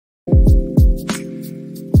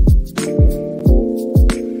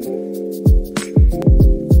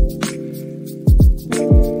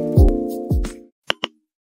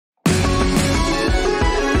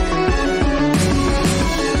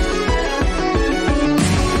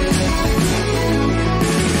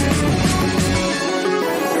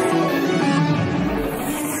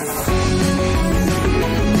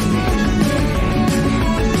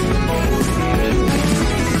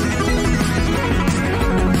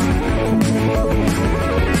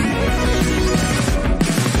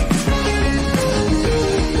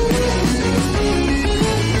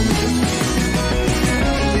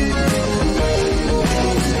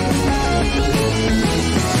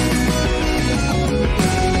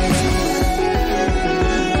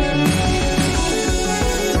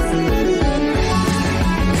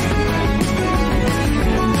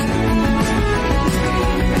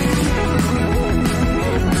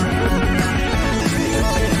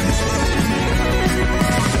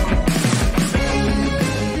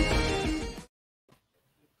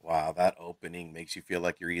makes you feel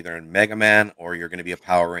like you're either in Mega Man or you're going to be a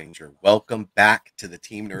Power Ranger. Welcome back to the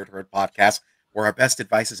Team Nerd Herd podcast, where our best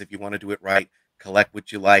advice is if you want to do it right, collect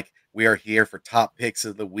what you like. We are here for top picks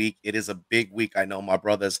of the week. It is a big week. I know my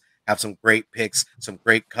brothers have some great picks, some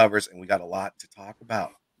great covers, and we got a lot to talk about.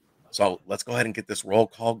 So let's go ahead and get this roll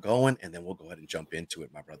call going, and then we'll go ahead and jump into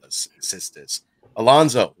it, my brothers and sisters.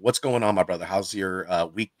 Alonzo, what's going on, my brother? How's your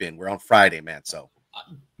week been? We're on Friday, man. So,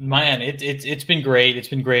 man, it's been great. It's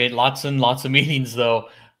been great. Lots and lots of meetings though,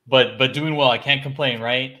 but doing well. I can't complain,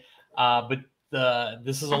 right?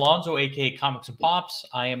 This is Alonzo, aka Comics and Pops.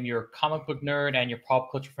 I am your comic book nerd and your pop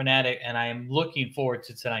culture fanatic, and I am looking forward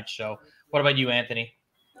to tonight's show. What about you, Anthony?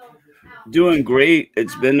 Doing great.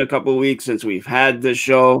 It's been a couple of weeks since we've had this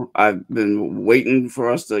show. I've been waiting for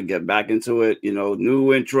us to get back into it. You know,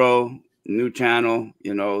 new intro, new channel.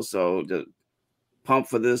 You know, so just pumped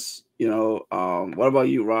for this. You know, what about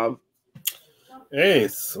you, Rob? Hey,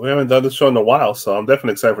 we haven't done this show in a while, so I'm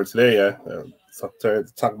definitely excited for today. To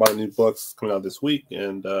talk about new books coming out this week,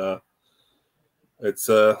 and it's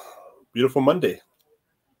a beautiful Monday.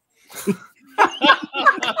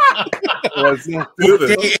 What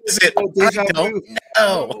day is it? I don't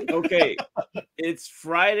know. Okay, it's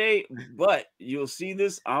Friday, but you'll see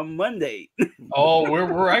this on Monday. Oh,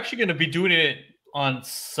 we're actually going to be doing it on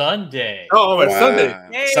Sunday. Oh, it's Sunday.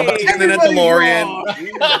 Hey, Somebody's getting a DeLorean.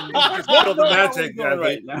 It's the magic.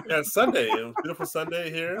 Yeah, Sunday. Beautiful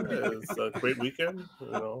Sunday here. It's a great weekend.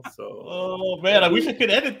 You know, so. Oh man, I wish I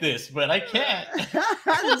could edit this, but I can't.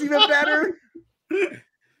 That's even better.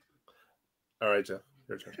 All right, Jeff.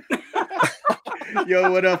 Your turn.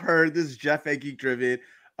 Yo, what up, Herd? This is Jeff at Geek Driven.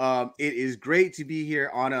 It is great to be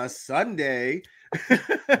here on a Sunday.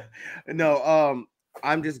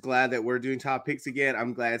 I'm just glad that we're doing top picks again.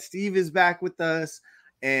 I'm glad Steve is back with us,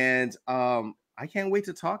 and I can't wait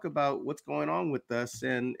to talk about what's going on with us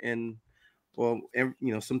and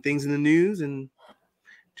some things in the news and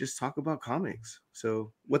just talk about comics.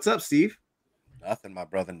 So, what's up, Steve? Nothing, my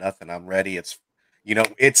brother. Nothing. I'm ready. It's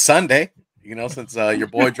Sunday. Since your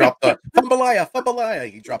boy dropped the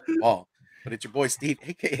Fumbalaya, he dropped the ball. But it's your boy Steve,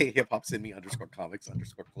 aka Hip Hop Send Me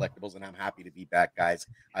 _comics_collectibles, and I'm happy to be back, guys.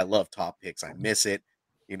 I love top picks. I miss it.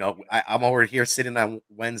 I'm over here sitting on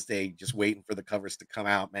Wednesday, just waiting for the covers to come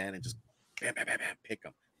out, man, and just bam, bam, bam, bam, pick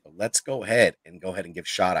them. But let's go ahead and give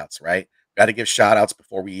shout outs, right? Got to give shout outs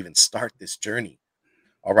before we even start this journey.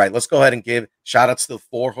 All right, let's go ahead and give shout outs to the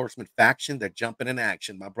Four Horsemen faction. They're jumping in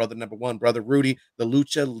action. My brother number one, brother Rudy, the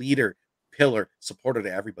Lucha leader, pillar, supporter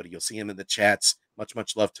to everybody. You'll see him in the chats. Much,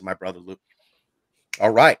 much love to my brother Luke.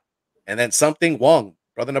 All right. And then Something Wong,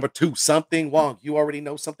 brother number two, Something Wong. You already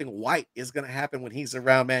know something white is going to happen when he's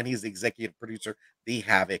around, man. He's the executive producer, The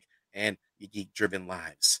Havoc, and the Geek Driven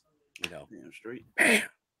Lives. Straight. Bam.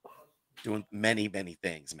 Doing many, many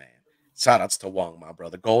things, man. Shout outs to Wong, my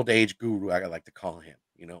brother. Gold Age Guru, I like to call him,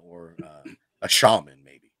 or a shaman,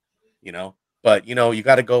 maybe, But, you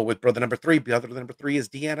got to go with brother number three. Brother number three is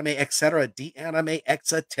D-Anime, etc. D-Anime,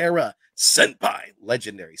 etc. Senpai,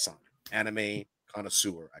 legendary son. Anime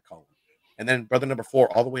connoisseur, I call him. And then brother number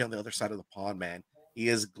four, all the way on the other side of the pond, man. He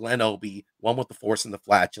is Glenn Obi, one with the force and the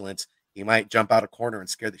flatulence. He might jump out a corner and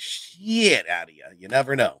scare the shit out of you. You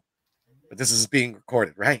never know. But this is being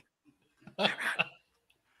recorded, right?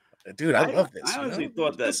 Dude, I love this. I honestly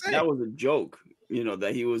thought that was a joke,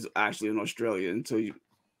 that he was actually in Australia until you.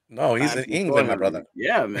 No, he's in England, my brother.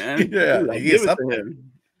 Yeah, man. Yeah, dude, he is up there.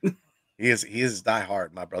 He is die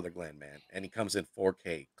hard, my brother Glenn, man. And he comes in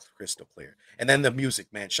 4K crystal clear. And then the music,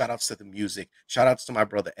 man. Shout outs to the music. Shout outs to my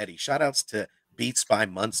brother Eddie. Shout outs to Beats by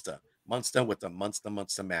Munster. Munster with the Munster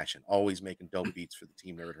mashing. Always making dope beats for the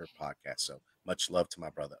Team Nerd Herd podcast. So much love to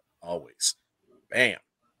my brother. Always. Bam.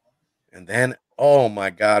 And then, oh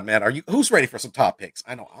my God, man. Who's ready for some top picks?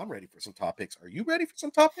 I know I'm ready for some top picks. Are you ready for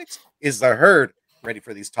some top picks? Is the herd ready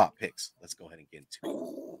for these top picks? Let's go ahead and get into it.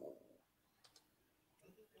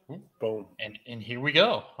 Boom. And here we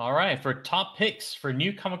go. All right, for top picks for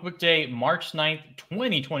New Comic Book Day, March 9th,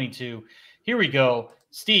 2022. Here we go.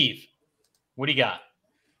 Steve, what do you got?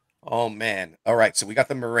 Oh, man. All right, so we got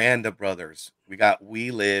the Miranda brothers. We got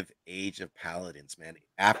We Live, Age of Paladins, man.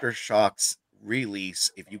 Aftershocks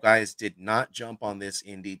release. If you guys did not jump on this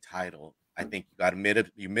indie title, I think you got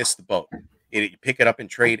admitted. You missed the boat. You pick it up and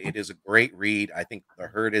trade. It is a great read. I think the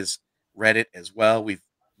herd has read it as well. We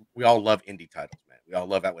all love indie titles, man. We all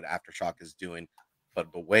love that what Aftershock is doing.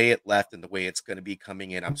 But the way it left and the way it's going to be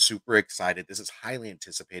coming in, I'm super excited. This is highly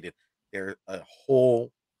anticipated. There's a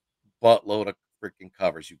whole buttload of freaking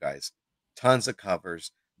covers, you guys. Tons of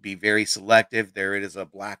covers. Be very selective. There it is, a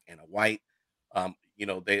black and a white.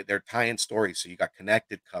 They're tying stories, so you got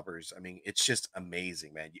connected covers. I mean, it's just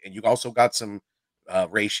amazing, man. And you also got some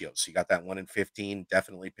ratios. So you got that 1 in 15.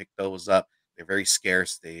 Definitely pick those up. They're very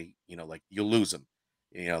scarce. They, like you'll lose them.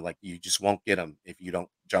 Like you just won't get them if you don't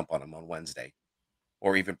jump on them on Wednesday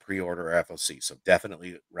or even pre-order or FOC. So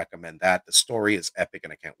definitely recommend that. The story is epic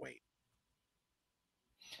and I can't wait.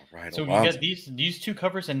 All right, So you Alonzo. got these two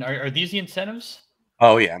covers, and are these the incentives?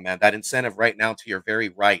 Oh yeah, man. That incentive right now to your very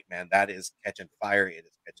right, man. That is catching fire. It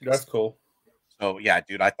is catching. That's cool. So yeah,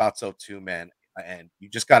 dude, I thought so too, man. And you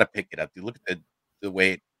just got to pick it up, dude. Look at the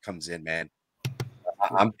way it comes in, man.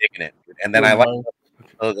 I'm digging it, dude. And then I like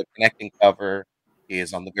the connecting cover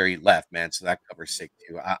is on the very left, man. So that cover's sick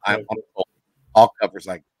too. I'm all covers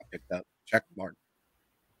I picked up. Check mark.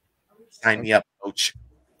 Sign me up, coach.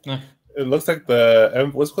 It looks like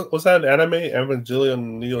what's that anime?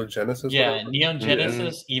 Evangelion Neon Genesis? Yeah, Neon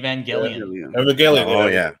Genesis Evangelion. Evangelion. Oh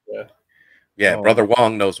yeah. Yeah, Oh. Brother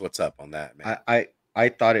Wong knows what's up on that, man. I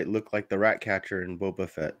thought it looked like the rat catcher in Boba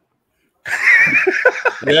Fett.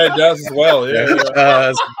 Yeah, it does as well. Yeah, it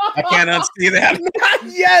does. I can't unsee that.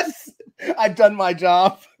 Yes, I've done my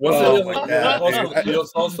job.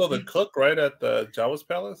 Was also the cook right at the Jawa's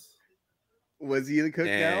palace? Was he the cook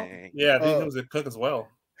now? Yeah, I think he was a cook as well.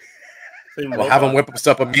 We'll have him whip us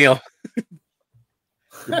up a meal.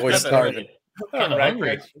 Your boy's starving. Kind of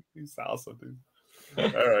hungry. He's awesome, dude.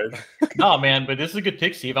 All right. No, man, but this is a good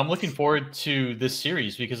pick, Steve. I'm looking forward to this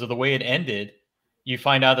series because of the way it ended. You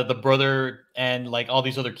find out that the brother and like all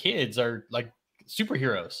these other kids are like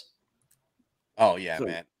superheroes. Oh yeah,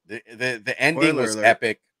 man. The ending was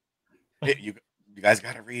epic. You guys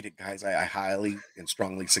got to read it, guys. I highly and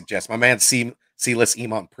strongly suggest. My man C-list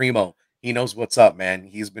Iman Primo, he knows what's up, man.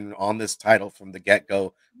 He's been on this title from the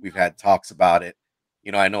get-go. We've had talks about it.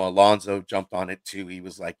 I know Alonzo jumped on it too. He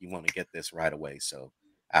was like, "You want to get this right away." So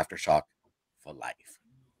Aftershock for life.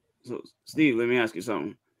 So Steve, let me ask you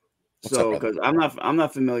something. What's up, because I'm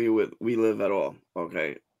not familiar with We Live at all.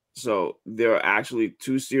 Okay. So there are actually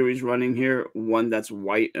two series running here, one that's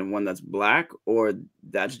white and one that's black, or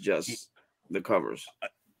that's just the covers.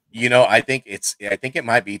 I think it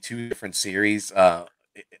might be two different series.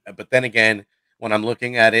 But then again, when I'm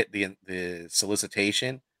looking at it, the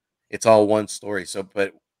solicitation, it's all one story. So,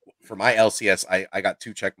 but for my LCS, I got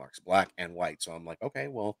two check marks, black and white. So I'm like, okay,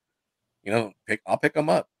 well, I'll pick them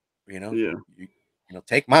up. Yeah.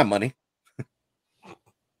 Take my money.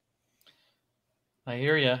 I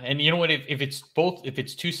hear you. And you know what? If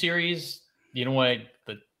it's two series, you know what?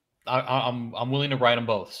 I'm willing to write them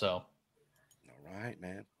both. So. All right,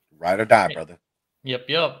 man. Ride or die, brother. Yep.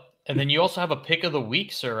 And then you also have a pick of the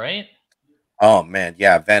week, sir, right? Oh man,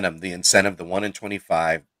 yeah, Venom, the incentive, the 1 in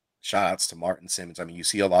 25. Shout outs to Martin Simmons. I mean, you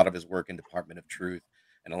see a lot of his work in Department of Truth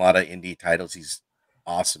and a lot of indie titles. He's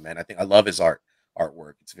awesome, man. I love his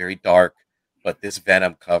artwork. It's very dark, but this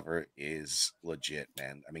Venom cover is legit,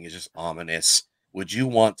 man. I mean, it's just ominous. Would you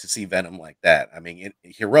want to see Venom like that? I mean,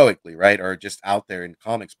 heroically, right? Or just out there in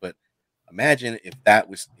comics, but imagine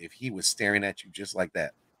if he was staring at you just like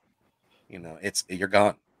that. You're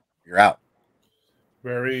gone. You're out.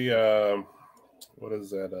 Very what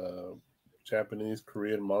is that? Japanese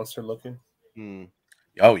Korean monster looking.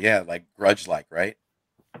 Oh yeah, like Grudge like, right?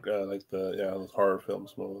 Like those horror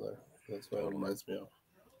films over there. That's what it reminds me of.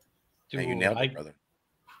 Dude, you nailed it, brother.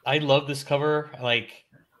 I love this cover, like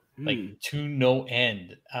to no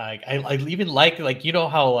end. I even like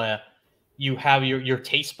how you have your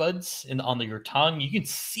taste buds on your tongue. You can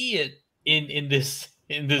see it in this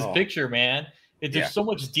picture, man. There's so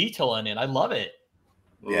much detail in it. I love it.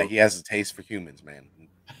 Yeah, he has a taste for humans, man.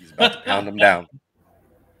 He's about to pound them down.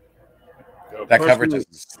 That cover just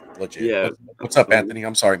is legit. Yeah. What's up, Anthony?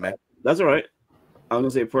 I'm sorry, man. That's all right. I was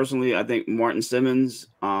gonna say personally, I think Martin Simmons,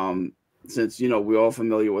 since we're all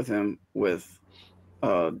familiar with him with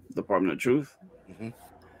Department of Truth, and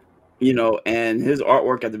his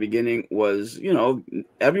artwork at the beginning was,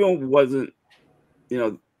 everyone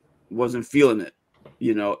wasn't feeling it,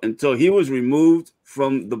 until he was removed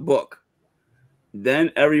from the book.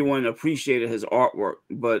 Then everyone appreciated his artwork,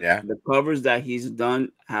 but the covers that he's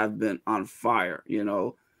done have been on fire.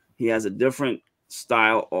 He has a different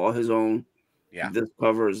style, all his own. Yeah, this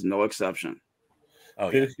cover is no exception.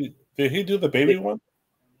 Oh, did he do the baby one?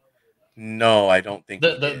 No, I don't think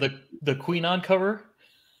the Queenon cover.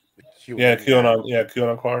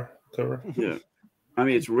 QAnon cover. Yeah, I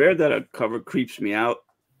mean, it's rare that a cover creeps me out.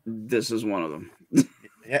 This is one of them.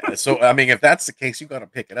 Yeah, so I mean, if that's the case, you got to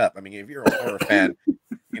pick it up. I mean, if you're a horror fan,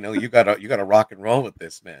 you gotta rock and roll with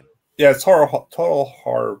this, man. Yeah, it's total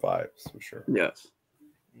horror vibes for sure. Yes.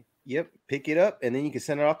 Yep, pick it up, and then you can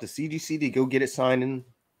send it off to CGC to go get it signed and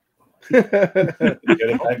get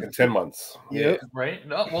it back in 10 months. Yep. Right.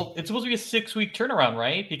 No, well, it's supposed to be a 6-week turnaround,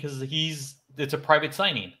 right? Because he's it's a private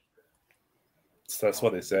signing. So that's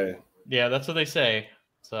what they say. Yeah, that's what they say.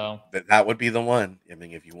 So That would be the one. I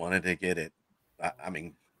mean, if you wanted to get it, I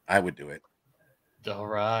mean, I would do it. all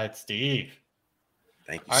right, Steve.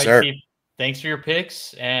 Thank you, All right, sir. Steve. Thanks for your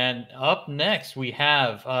picks. And up next we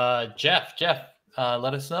have Jeff. Jeff,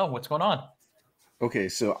 let us know what's going on. Okay,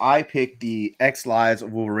 so I picked the X Lives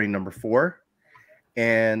of Wolverine #4.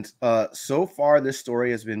 And so far, this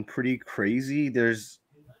story has been pretty crazy. There's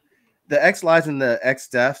the X Lives and the X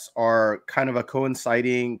Deaths are kind of a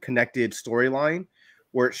coinciding, connected storyline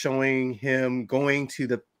where it's showing him going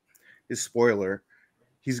to his spoiler.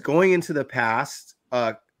 He's going into the past,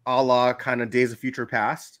 a la kind of Days of Future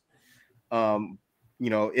Past,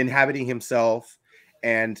 inhabiting himself.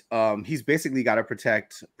 And he's basically got to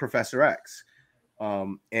protect Professor X.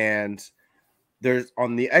 And there's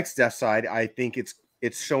on the X Death side, I think it's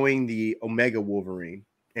showing the Omega Wolverine,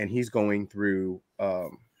 and he's going through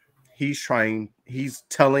he's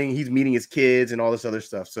meeting his kids and all this other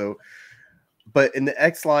stuff. So, but in the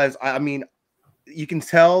X Lives, I mean, you can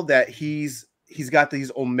tell that he's got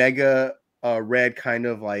these Omega red kind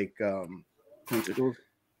of like Tentacles.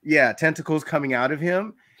 Yeah, tentacles coming out of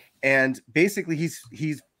him, and basically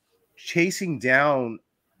he's chasing down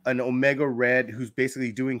an Omega Red who's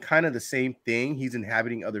basically doing kind of the same thing. He's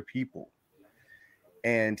inhabiting other people,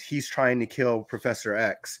 and he's trying to kill Professor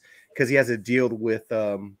X because he has a deal with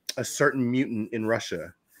a certain mutant in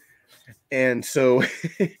Russia. And so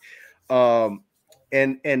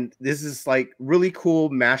and this is like really cool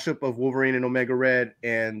mashup of Wolverine and Omega Red,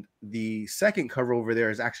 and the second cover over there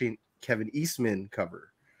is actually Kevin Eastman cover.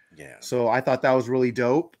 Yeah. So I thought that was really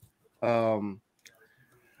dope.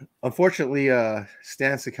 Unfortunately,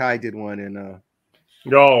 Stan Sakai did one, and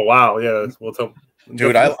Oh wow, yeah. We'll tell.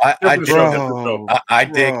 Dude, I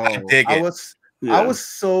dig it. I was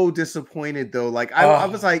so disappointed though. Like I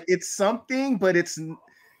was like, it's something, but it's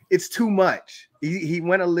too much. He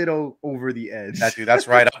went a little over the edge. That's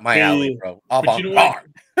right up my alley, bro. But you know what?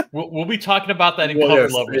 We'll be talking about that in cover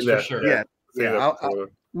lovers for sure. Yeah.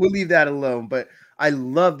 We'll leave that alone. But I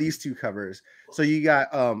love these two covers. So you got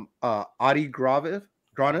Adi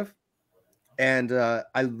Granov, and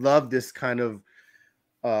I love this kind of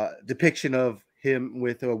depiction of him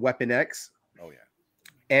with a Weapon X. Oh yeah.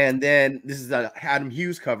 And then this is a Adam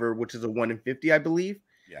Hughes cover, which is a 1 in 50, I believe.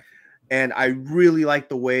 Yeah. And I really like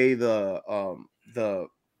the way the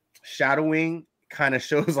shadowing kind of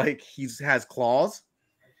shows like has claws,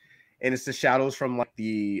 and it's the shadows from like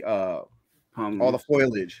the all the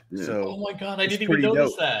foliage. Yeah. So oh my god, I didn't even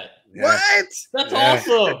notice that. Yeah. What? That's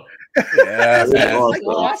awesome. Yeah, That's man. like the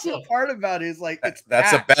awesome part about it is like That's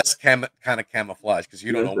the best kind of camouflage because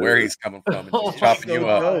you don't know where he's coming from and he's chopping you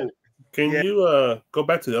up. dope. Can you go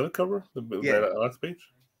back to the other cover, the last page?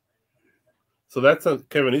 So that's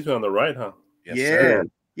Kevin Eastman on the right, huh? Yes, Yeah. sir.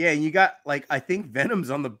 Yeah, and you got like I think Venom's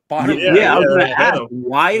on the bottom. Yeah, I was gonna ask, Venom.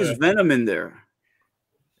 why is Venom in there?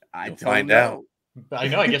 I You'll don't find know. out. I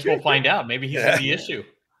know. I guess we'll find out. Maybe he's in the issue.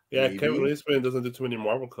 Yeah, Maybe. Kevin Eastman doesn't do too many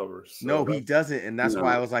Marvel covers. So No, he doesn't, and that's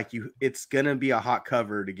why I was like, it's gonna be a hot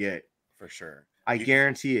cover to get For sure. I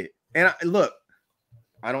guarantee it. And look,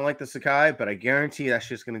 I don't like the Sakai, but I guarantee that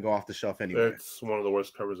shit's gonna go off the shelf anyway. It's one of the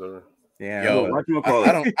worst covers ever. Yeah. Yo,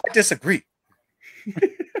 I disagree.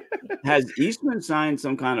 Has Eastman signed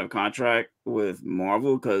some kind of contract with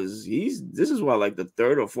Marvel? Because this is what, like the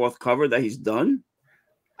third or fourth cover that he's done.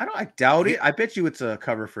 I doubt it. I bet you it's a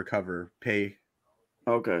cover for cover pay.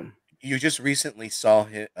 Okay. You just recently saw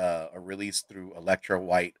a release through Electro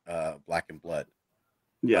White, Black and Blood.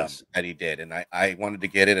 Yes. That he did, and I wanted to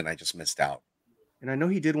get it, and I just missed out. And I know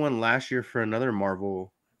he did one last year for another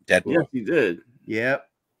Marvel. Deadpool. Yes, he did. Yep.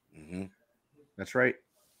 Mm-hmm. That's right.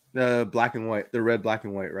 The black and white, the red, black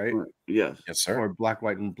and white, right? Yes. Yes, sir. Or black,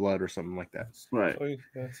 white, and blood, or something like that. Right.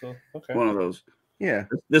 So, okay. One of those. Yeah.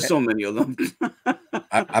 There's so many of them.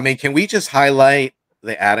 I mean, can we just highlight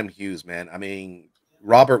the Adam Hughes, man? I mean,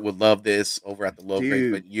 Robert would love this over at the low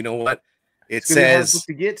grade, but you know what? It says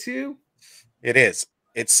to get to. It is.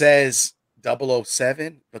 It says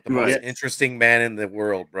 007, but the most Right. interesting man in the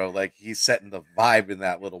world, bro. Like he's setting the vibe in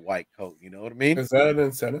that little white coat. You know what I mean? Is that an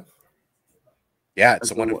incentive? Yeah,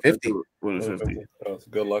 it's a 1 in 50. 1 in 50. Oh,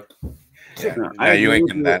 good luck. Yeah, I you agree ain't with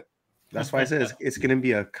getting you. that. That's why I said it's going to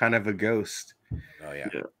be a kind of a ghost. Oh yeah.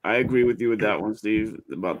 Yeah, I agree with you with that one, Steve,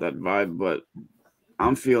 about that vibe. But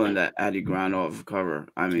I'm feeling that Adi Granov cover.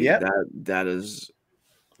 I mean, that is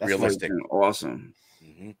Realistic. fucking awesome.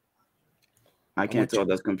 Mm-hmm. I can't tell if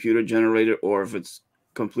that's computer generated or if it's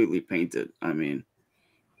completely painted. I mean,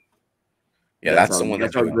 Yeah, that's the one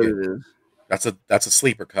that's that how good it is. that's a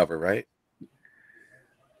sleeper cover, right?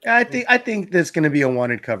 I think that's going to be a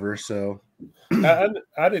wanted cover. So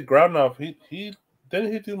I did Groundhog. He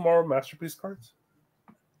didn't he do Marvel Masterpiece cards?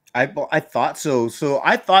 I thought so. So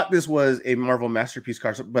I thought this was a Marvel Masterpiece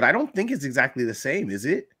card, but I don't think it's exactly the same, is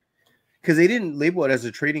it? Because they didn't label it as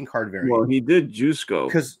a trading card variant. Well, he did Jusco.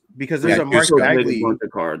 Because there's a Mark Jusco did Bagley a bunch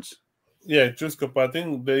of cards. Yeah, just but I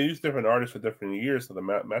think they use different artists for different years of the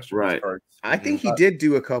Masterpiece cards. I think he did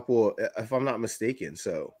do a couple, if I'm not mistaken.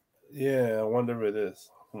 So yeah, I wonder if it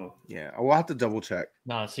is. Yeah, I will have to double check.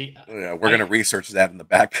 No, see, yeah, we're gonna research that in the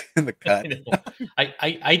back in the cut.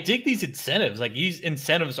 I dig these incentives. Like these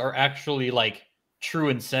incentives are actually like true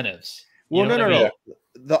incentives. Well, no.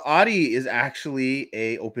 The Audi is actually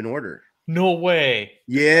a open order. No way.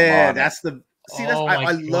 Yeah, that's the that's I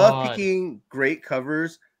God. love picking great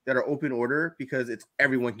covers that are open order because it's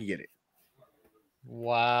everyone can get it.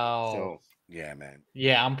 Wow. So yeah, man.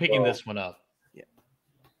 Yeah, I'm picking this one up. Yeah.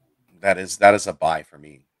 That is a buy for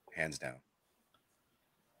me, hands down.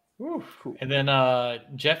 Ooh, cool. And then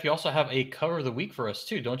Jeff, you also have a cover of the week for us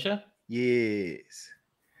too, don't you? Yes.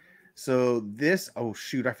 So this, oh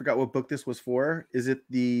shoot, I forgot what book this was for. Is it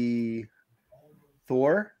the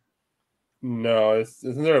Thor? No,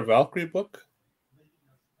 isn't there a Valkyrie book?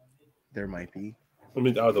 There might be.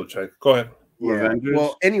 I'll go check. Go ahead. Yeah.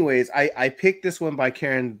 Well, anyways, I picked this one by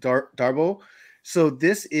Karen Darbo. So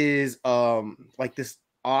this is like this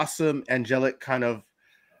awesome angelic kind of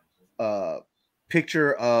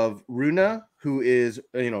picture of Runa, who is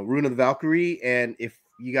Runa the Valkyrie. And if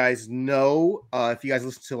you guys know, if you guys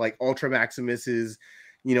listen to like Ultra Maximus's,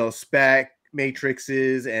 spec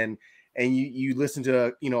matrixes and you listen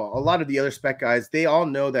to a lot of the other spec guys, they all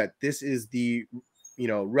know that this is the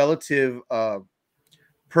relative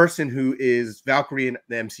person who is Valkyrie in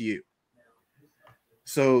the MCU.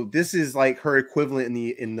 So this is like her equivalent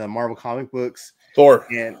in the Marvel comic books. Thor.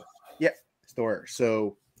 And yeah, it's Thor.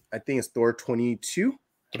 So I think it's Thor 23.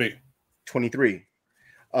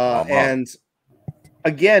 And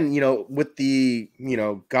again, with the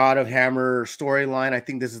God of Hammer storyline, I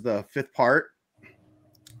think this is the 5th part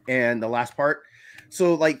and the last part.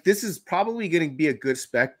 So like this is probably going to be a good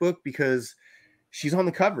spec book because she's on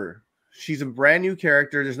the cover. She's a brand new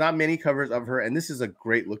character. There's not many covers of her, and this is a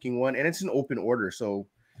great looking one, and it's an open order. So,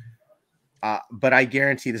 but I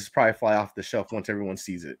guarantee this is probably fly off the shelf once everyone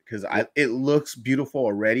sees it because it looks beautiful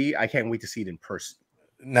already. I can't wait to see it in person.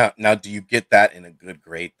 Now, do you get that in a good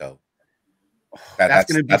grade though?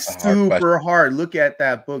 That's going to be super hard. Look at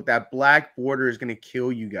that book. That black border is going to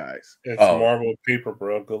kill you guys. It's Marvel paper,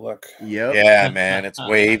 bro. Good luck. Yep. Yeah, man. It's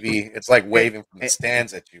wavy. It's like waving from the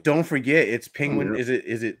stands at you. Don't forget, it's penguin. Is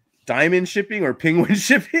it diamond shipping or penguin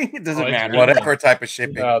shipping? It doesn't matter. Whatever type of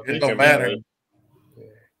shipping. It don't matter.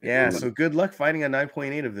 Yeah. So good luck finding a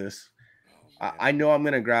 9.8 of this. I know I'm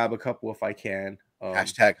going to grab a couple if I can.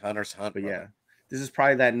 Hashtag Hunters Hunt. But yeah, this is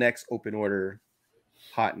probably that next open order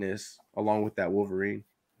hotness along with that Wolverine.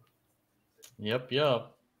 Yep.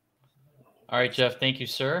 All right, Jeff. Thank you,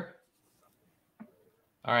 sir.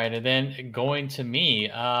 All right, and then going to me,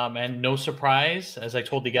 and no surprise, as I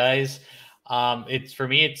told the guys, it's for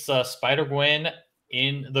me, it's Spider-Gwen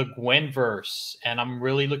in the Gwenverse, and I'm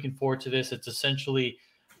really looking forward to this. It's essentially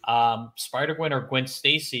Spider-Gwen or Gwen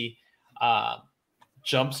Stacy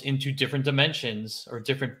jumps into different dimensions or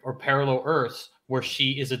parallel Earths where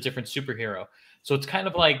she is a different superhero. So it's kind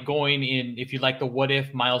of like going in, if you like the What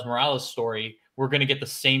If Miles Morales story, we're going to get the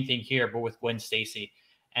same thing here, but with Gwen Stacy.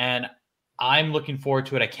 And I'm looking forward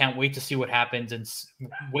to it. I can't wait to see what happens and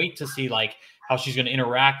wait to see like how she's going to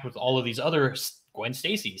interact with all of these other Gwen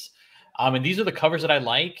Stacys. And these are the covers that I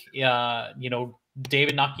like.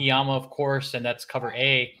 David Nakayama, of course, and that's cover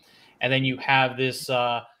A. And then you have this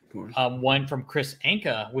one from Chris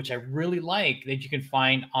Anka, which I really like, that you can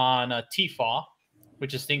find on TFAW,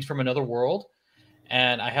 which is Things from Another World.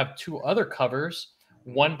 And I have 2 other covers,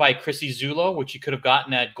 one by Chrissy Zulo, which you could have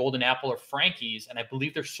gotten at Golden Apple or Frankie's, and I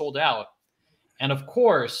believe they're sold out. And of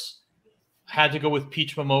course, had to go with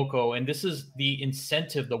Peach Momoko, and this is the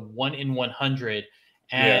incentive, the 1 in 100.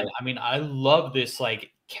 And I mean, I love this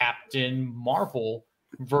like Captain Marvel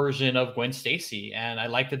version of Gwen Stacy, and I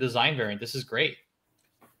like the design variant. This is great.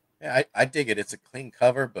 Yeah, I dig it. It's a clean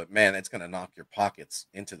cover, but man, it's gonna knock your pockets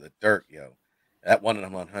into the dirt, yo. That 1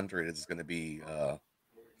 in 100 is going to be.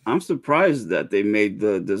 I'm surprised that they made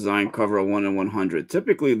the design cover a 1 in 100.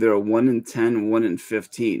 Typically, they're a 1 in 10, 1 in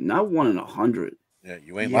 15, not 1 in 100. Yeah,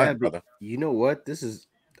 you ain't lying, brother. You know what? That's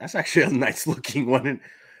actually a nice looking one in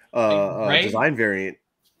design variant.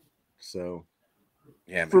 So,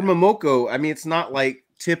 yeah, for Momoko, I mean, it's not like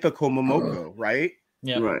typical Momoko, right?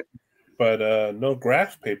 Yeah, right. But no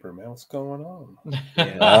graph paper, man. What's going on?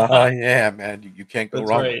 Yeah, man. You can't go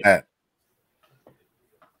wrong with that.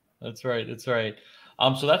 That's right. That's right.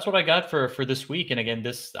 So that's what I got for this week. And again,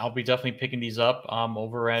 I'll be definitely picking these up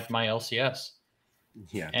over at my LCS.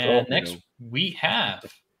 Yeah. And next we have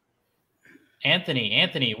Anthony.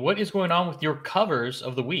 Anthony, what is going on with your covers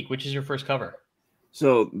of the week? Which is your first cover?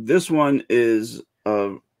 So this one is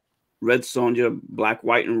Red Sonja, black,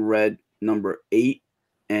 white, and red, number 8,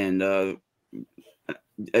 and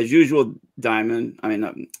as usual, Dynamite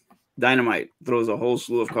throws a whole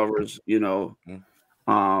slew of covers,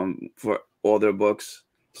 for all their books.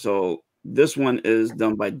 So this one is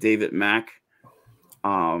done by David Mack.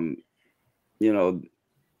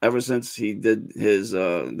 Ever since he did his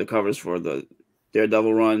the covers for the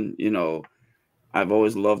Daredevil run, I've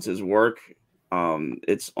always loved his work.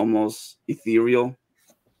 It's almost ethereal,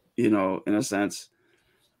 in a sense.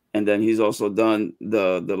 And then he's also done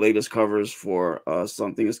the latest covers for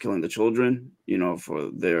Something is Killing the Children, for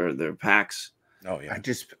their packs. Oh yeah. I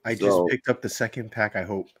just picked up the second pack. I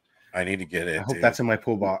hope. I need to get it. I hope that's in my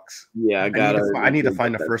pull box. Yeah, I need to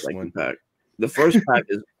find the first one. Pack. The first pack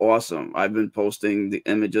is awesome. I've been posting the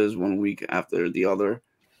images one week after the other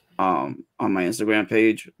on my Instagram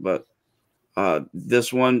page, but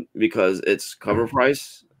this one, because it's cover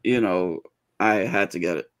price, I had to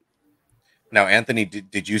get it. Now, Anthony,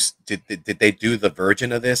 did they do the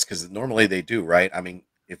virgin of this? Because normally they do, right? I mean,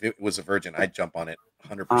 if it was a virgin, I'd jump on it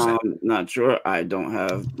 100%. Not sure. I don't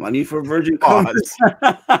have money for virgin covers.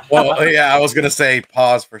 Well, yeah, I was gonna say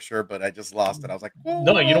pause for sure, but I just lost it. I was like, whoa.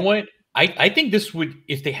 No, you know what? I think this would,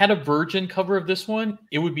 if they had a virgin cover of this one,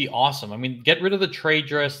 it would be awesome. I mean, get rid of the trade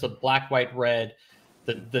dress, the black, white, red,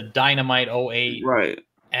 the Dynamite 08. Right.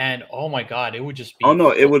 And oh my God, it would just be. Oh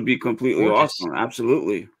no, it would be completely gorgeous. awesome.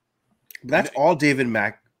 Absolutely. That's all David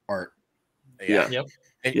Mack art. Yeah. Yep.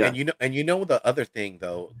 And you know the other thing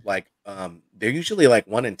though, like they're usually like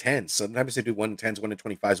 1 in 10. Sometimes they do 1 in 10s, 1 in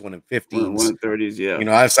 25s, 1 in 15s, 1 in 30s. Yeah.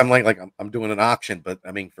 I'm like I'm doing an auction, but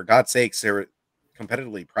I mean, for God's sakes, they're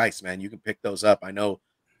competitively priced, man. You can pick those up. I know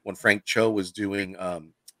when Frank Cho was doing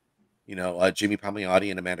Jimmy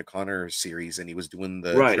Palmiotti and Amanda Connor series, and he was doing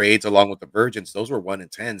the trades along with the virgins, those were 1 in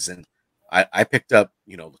 10s, and I picked up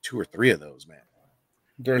 2 or 3 of those, man.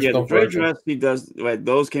 There's no the virgin dress he does, like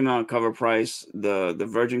those came out on cover price. The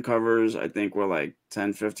virgin covers I think were like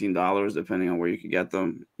 $10-15 depending on where you could get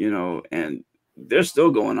them, and they're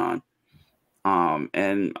still going on.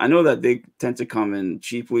 And I know that they tend to come in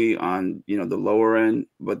cheaply on the lower end,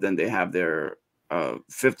 but then they have their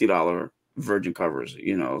 $50 virgin covers,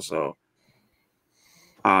 so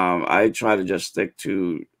I try to just stick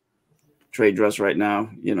to trade dress right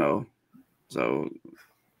now, so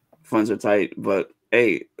funds are tight, but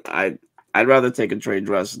hey, I'd rather take a trade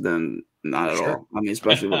dress than not at all. I mean,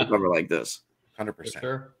 especially with a cover like this. 100%.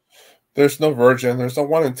 Sure. There's no virgin. There's no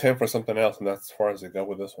 1 in 10 for something else, and that's as far as they go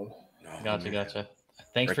with this one. Gotcha.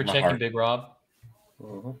 Thanks for checking, Big Rob.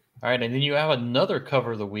 Mm-hmm. All right, and then you have another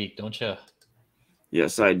cover of the week, don't you?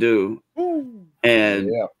 Yes, I do. And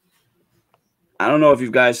I don't know if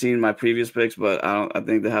you guys seen my previous picks, but I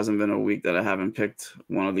think there hasn't been a week that I haven't picked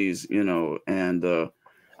one of these, and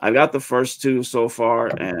I got the first 2 so far,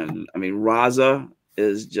 and I mean Raza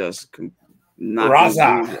is just not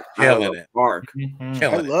killing it. Park.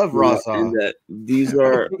 I love Raza. And that these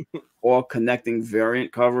are all connecting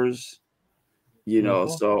variant covers,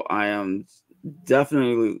 so I am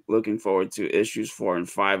definitely looking forward to issues 4 and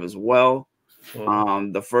 5 as well.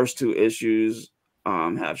 The first 2 issues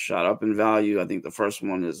have shot up in value. I think the first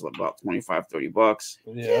one is about $25-30.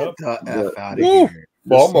 Yeah. Get the F out of here.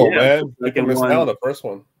 FOMO, man. People missing out on the first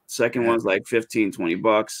one. Second one's like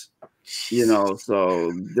 $15-20.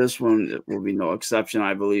 So this one will be no exception,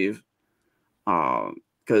 I believe.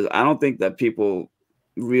 Because I don't think that people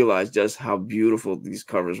realize just how beautiful these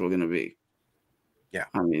covers were going to be. Yeah.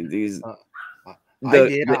 I mean, these. I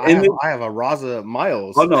have a Raza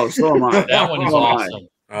Miles. Oh, no, so am I. That one is awesome.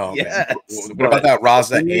 Oh, yes. Man. What about that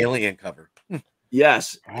Raza alien cover?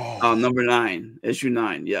 Yes. Number 9, issue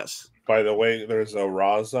 9. Yes. By the way, there's a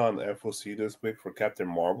Raza on FOC this week for Captain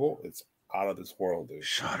Marvel. It's out of this world, dude.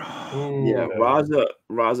 Shut up. Yeah,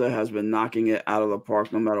 Raza has been knocking it out of the park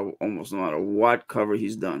almost no matter what cover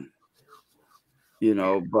he's done.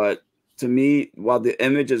 But to me, while the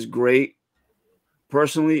image is great,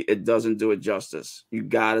 personally, it doesn't do it justice. You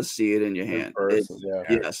got to see it in your hand.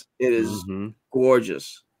 Yes, it is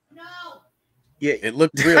gorgeous. No. Yeah, it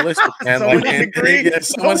looked realistic, man. Someone didn't agree.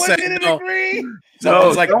 Someone said no. Agree.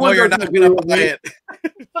 Someone's like, no, you're not going to buy it.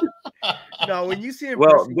 No, when you see it,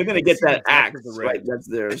 well, they're going to get that axe, right? That's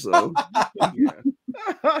there, so.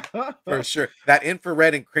 For sure. That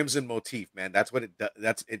infrared and crimson motif, man. That's what it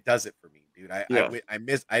does. It does it for me, dude.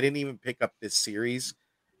 I didn't even pick up this series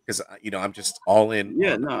because I'm just all in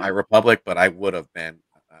Yeah, on no. High Republic, but I would have been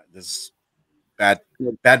this bad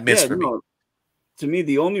miss for me. To me,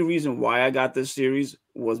 the only reason why I got this series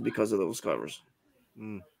was because of those covers.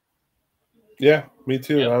 Yeah, me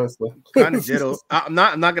too. Honestly, kind of ditto. I'm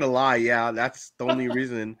not gonna lie. Yeah, that's the only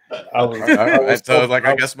reason. I was So like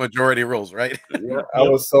I guess majority rules, right? Yeah, I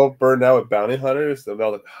was so burned out with bounty hunters that I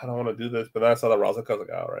was like, I don't want to do this. But then I saw the Rosa, I was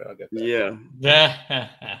like, all right, I'll get that.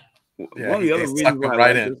 One of the other reasons why I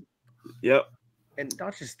like this. Yep. And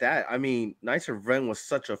not just that. I mean, Knights of Ren was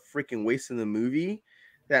such a freaking waste in the movie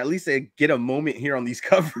that at least they get a moment here on these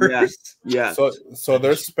covers. Yeah. So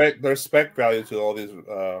there's spec value to all these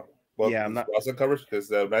Rosa covers because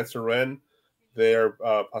the Knights of Ren, their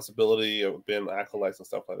possibility of being acolytes and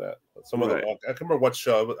stuff like that. Some of them, I can't remember what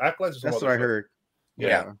show, but acolytes. That's what I heard.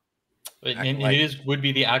 Yeah. And it would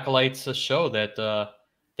be the Acolytes show that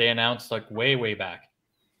they announced like way back.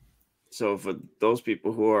 So for those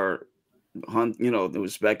people who are who are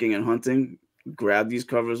specking and hunting, grab these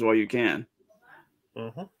covers while you can.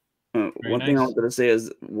 One thing I wanted to say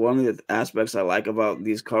is one of the aspects I like about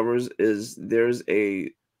these covers is there's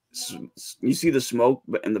you see the smoke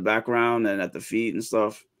in the background and at the feet and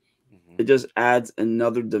stuff. It just adds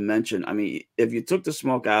another dimension. I mean, if you took the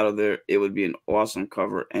smoke out of there, it would be an awesome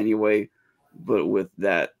cover anyway. But with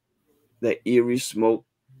that eerie smoke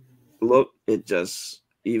look, it just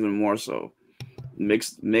even more so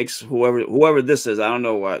makes whoever this is, I don't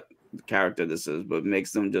know what character this is, but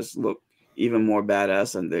makes them just look even more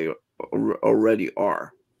badass than they already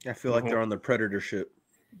are. I feel like they're on the Predator ship.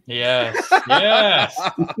 Yes.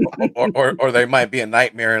 or they might be a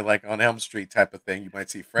nightmare like on Elm Street type of thing. You might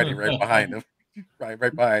see Freddy right behind him, right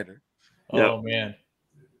behind her. Oh man,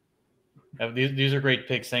 these are great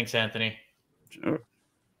picks. Thanks, Anthony. Sure,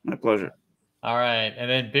 my pleasure. All right, and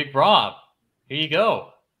then Big Rob, here you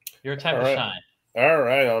go. Your time to shine. All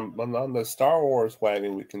right, on the Star Wars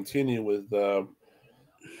wagon, we continue with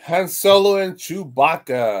Han Solo and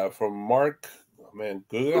Chewbacca from Mark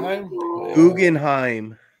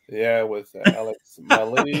Guggenheim. Yeah, with Alex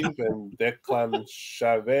Maleev and Declan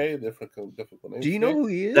Chavez. Different names. Do you know who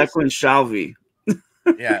he is? Declan Shalvey.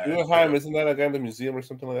 Yeah, Guggenheim, isn't that a guy in the museum or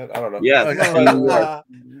something like that? I don't know. Yeah,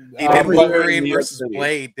 he did Wolverine versus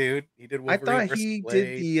Blade, dude. He did Wolverine I thought he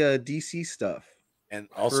did the DC stuff, and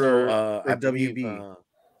also I WB.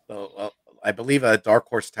 I believe a Dark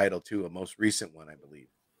Horse title too, a most recent one, I believe.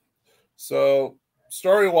 So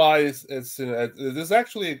story-wise, it's going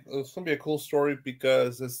to be a cool story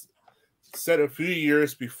because it's set a few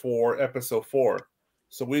years before Episode 4,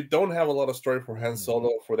 so we don't have a lot of story for Han Solo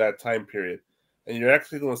for that time period, and you're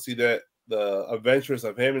actually going to see that the adventures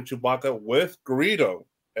of him and Chewbacca with Greedo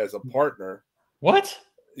as a partner. What?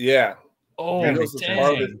 Yeah. Oh, Greedo's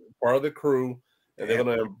part of the crew, and they're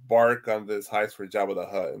going to embark on this heist for Jabba the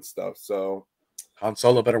Hutt and stuff. So Han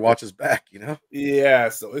Solo better watch his back, Yeah,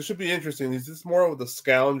 so it should be interesting. Is this more of the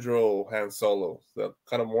scoundrel Han Solo, the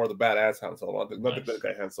kind of more of the badass Han Solo, not the good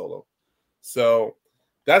guy Han Solo? So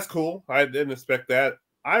that's cool. I didn't expect that.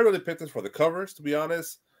 I really picked this for the covers, to be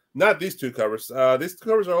honest. Not these two covers. These two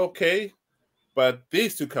covers are okay, but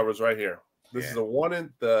these two covers right here. This is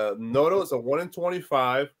the Noto is a 1 in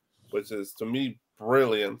 25, which is to me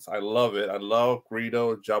brilliant. I love it. I love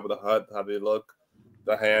Greedo, Jabba the Hutt, how they look.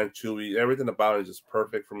 The hand, Chewie, everything about it is just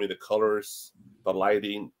perfect for me. The colors, the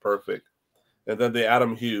lighting, perfect. And then the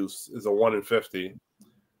Adam Hughes is a 1 in 50.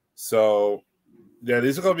 So, yeah,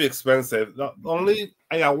 these are going to be expensive. I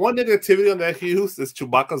got one negativity on that Hughes is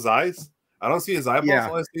Chewbacca's eyes. I don't see his eyeballs.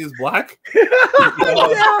 All I see is black.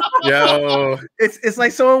 Yo. It's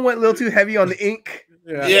like someone went a little too heavy on the ink.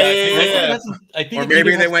 Yeah. I think or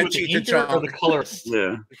maybe they went Cheech and Chong. Chong. The colors.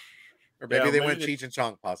 Yeah. Or maybe they went Cheech and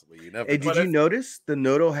Chong, possibly. You never. Hey, did you notice the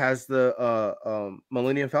Noto has the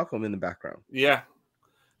Millennium Falcon in the background? Yeah,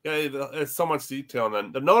 it's so much detail.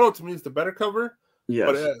 And the Noto to me is the better cover.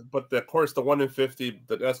 Yes. But of course the 1 in 50,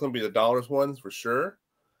 that's going to be the dollars ones for sure.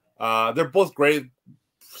 They're both great,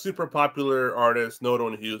 super popular artists. Noto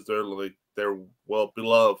and Hughes, they're well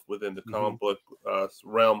beloved within the comic book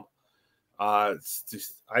realm. It's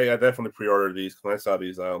just, I definitely pre-ordered these. When I saw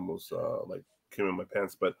these, I almost came in my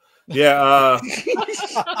pants. But yeah,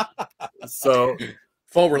 so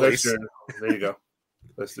full release. There you go.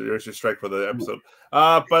 There's your strike for the episode.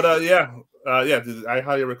 Dude, I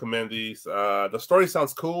highly recommend these. The story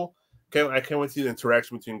sounds cool. I can't wait to see the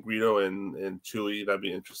interaction between Greedo and Chewie. That'd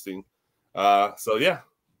be interesting. So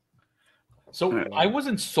I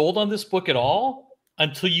wasn't sold on this book at all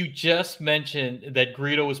until you just mentioned that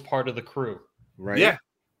Greedo was part of the crew. Right. Yeah.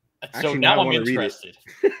 So Actually, now I'm interested.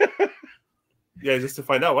 Yeah, just to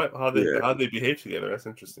find out how they behave together. That's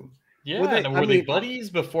interesting. Yeah, Were they- and I were they mean, buddies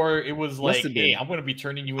before it was Must like, have hey, been. I'm going to be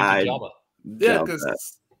turning you into I Jabba? Yeah, doubt that.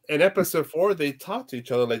 because in episode 4 they talk to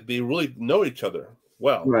each other like they really know each other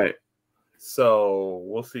well. Right. So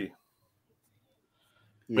we'll see.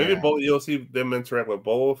 Maybe you'll see them interact with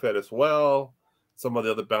Boba Fett as well. Some of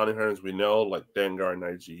the other bounty hunters we know, like Dengar and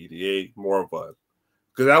IG-88, more of a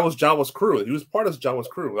because that was Jabba's crew. He was part of Jabba's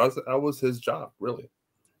crew. That was his job, really.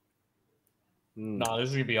 No, this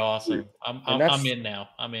is gonna be awesome. And I'm in now.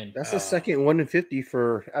 I'm in. That's the second 1 in 50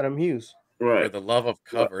 for Adam Hughes. For Right. the love of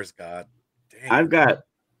covers, God. Dang. I've got.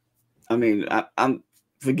 I mean, I'm.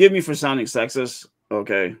 Forgive me for sounding sexist,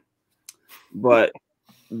 okay, but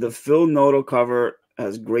the Phil Noto cover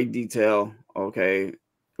has great detail. Okay,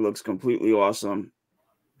 looks completely awesome.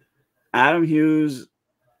 Adam Hughes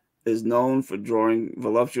is known for drawing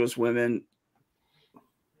voluptuous women.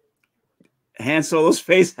 Han Solo's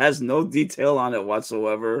face has no detail on it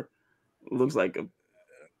whatsoever. Looks like a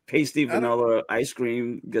pasty vanilla ice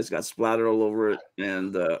cream just got splattered all over it,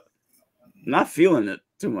 and not feeling it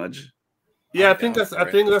too much. Yeah, I think that's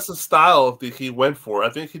the style that he went for. I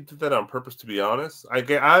think he did that on purpose. To be honest,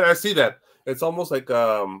 I see that. It's almost like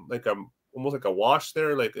almost like a wash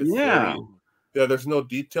there. Like it's there's no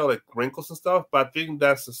detail, like wrinkles and stuff. But I think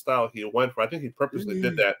that's the style he went for. I think he purposely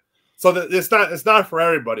did that. So that it's not for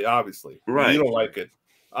everybody, obviously. Right. You don't like it,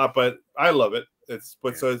 but I love it.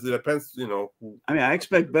 So it depends, you know. I mean, I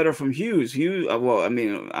expect better from Hughes. Well, I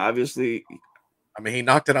mean, obviously. I mean, he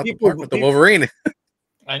knocked it out the park with the Wolverine.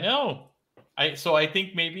 I know. So I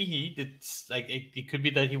think maybe he did. Like it could be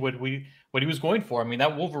that what he was going for. I mean,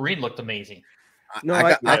 that Wolverine looked amazing. No,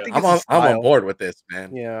 I think I'm on board with this,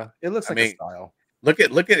 man. Yeah, it looks like a style. Look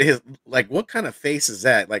at his what kind of face is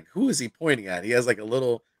that? Like, who is he pointing at? He has like a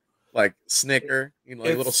little snicker, you know,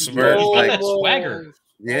 like a little smirk. Like that swagger.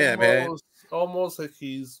 Yeah, man. Almost like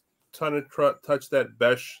he's trying to touch that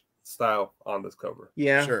Besh style on this cover.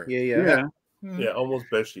 Yeah, sure. Yeah, almost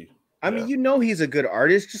Beshy. I mean, you know, he's a good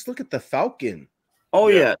artist. Just look at the Falcon. Oh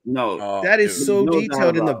yeah, no, that is so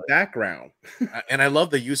detailed in the background. And I love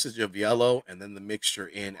the usage of yellow and then the mixture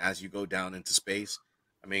in as you go down into space.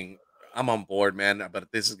 I mean, I'm on board, man.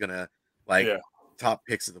 But this is gonna top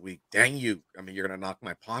picks of the week. Dang you! I mean, you're gonna knock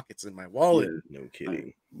my pockets and my wallet. No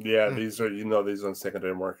kidding. Yeah, these are these on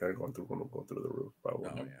secondary market are going through the roof.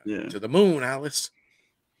 Probably. To the moon, Alice.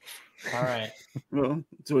 All right. Well,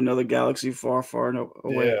 to another galaxy far, far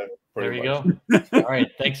away. Yeah, there you go. All right.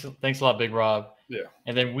 Thanks a lot, Big Rob. Yeah.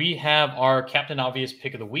 And then we have our Captain Obvious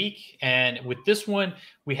pick of the week. And with this one,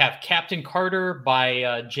 we have Captain Carter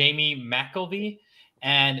by Jamie McKelvey.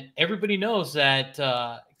 And everybody knows that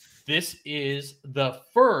this is the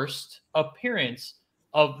first appearance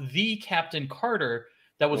of the Captain Carter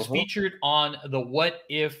that was featured on the What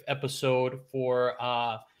If episode for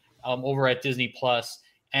over at Disney Plus.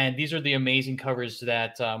 And these are the amazing covers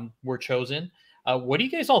that were chosen. What do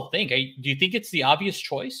you guys all think? Do you think it's the obvious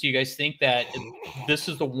choice? Do you guys think that this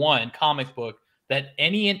is the one comic book that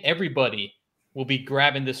any and everybody will be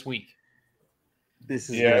grabbing this week? This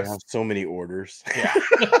is going to have so many orders. Yeah.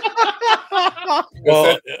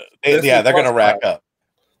 Well, they're going to rack up.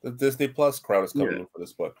 The Disney Plus crowd is coming in for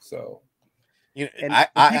this book, so. You know,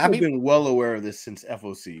 I've been well aware of this since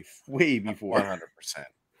FOC, way before.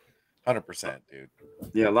 100%, dude.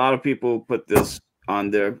 Yeah, a lot of people put this on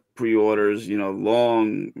their pre-orders, you know,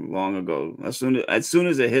 long ago. As soon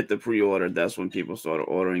as it hit the pre-order, that's when people started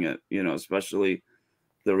ordering it. You know, especially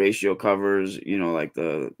the ratio covers. You know, like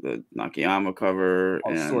the Nakayama cover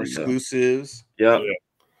and store exclusives. Yeah.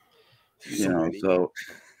 You know, so.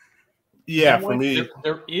 Yeah, for me,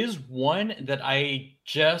 there is one that I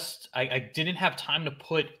didn't have time to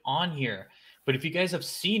put on here, but if you guys have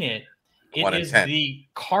seen it, it is the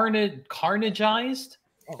carnageized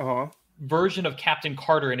version of Captain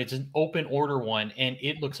Carter, and it's an open order one, and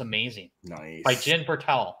it looks amazing. Nice. By Jen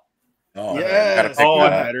Bertel. Oh, yes.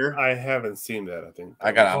 I haven't seen that. I think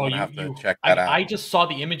I'm gonna have to check that out. I just saw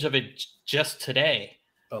the image of it just today,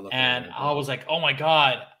 and I was like, "Oh my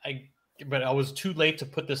god!" But I was too late to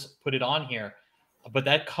put it on here. But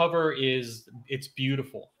that cover it's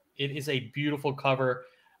beautiful. It is a beautiful cover.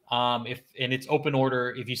 And it's open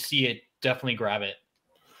order. If you see it, definitely grab it.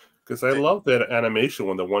 Because I love that animation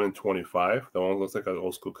one, the 1 in 25. The one looks like an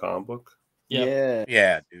old school comic book.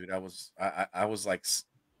 Yeah, dude. I was like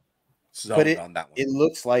zoned on that one. It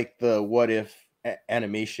looks like the What If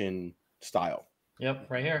animation style.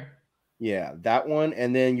 Yep, right here. Yeah, that one,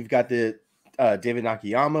 and then you've got the David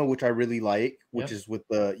Nakayama, which I really like, which is with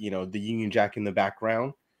the the Union Jack in the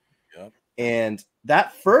background. Yep. And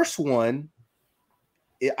that first one,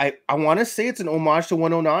 I want to say it's an homage to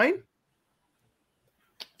 109.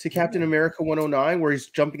 to Captain America 109 where he's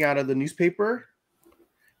jumping out of the newspaper.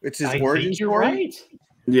 It's his I origin think you're story. right.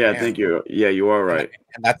 Yeah, thank you. Yeah, you are right.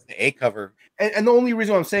 And that's the A cover. And the only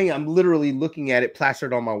reason I'm saying I'm literally looking at it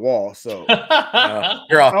plastered on my wall. So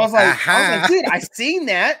You're all, I was like, aha. dude, I seen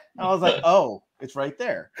that. I was like, oh, it's right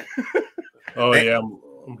there. Oh yeah,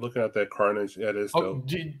 I'm looking at that Carnage. Yeah, it is dope.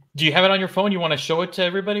 Do you have it on your phone? You want to show it to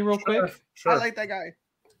everybody real quick? Sure. I like that guy.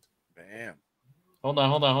 Bam. Hold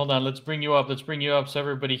on. Let's bring you up so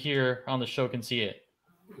everybody here on the show can see it.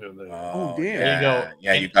 Oh, damn. Yeah. There you go.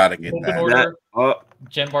 Yeah, And you gotta get open that. order,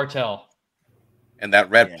 Jen Bartel. And that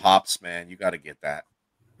red pops, man. You gotta get that.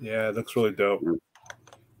 Yeah, it looks really dope.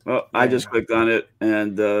 Well, I just clicked on it,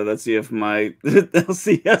 and let's see if my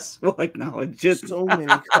LCS will acknowledge it. So many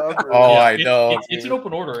covers. Oh, I know. It's an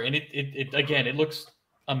open order, and it again, it looks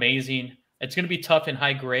amazing. It's going to be tough in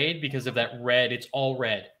high grade because of that red. It's all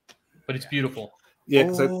red, but it's beautiful. Yeah,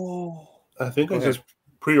 because I think I just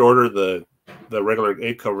pre-ordered the regular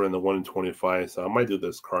 8 cover and the 1 in 25, so I might do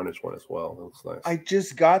this Carnage one as well. It looks nice. I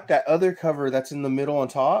just got that other cover that's in the middle on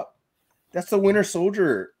top. That's the Winter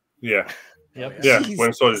Soldier. Yeah. Yep. Yeah,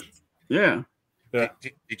 Winter Soldier. Yeah. Yeah.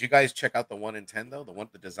 Did you guys check out the 1 in 10 though?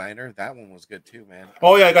 The designer, that one was good too, man.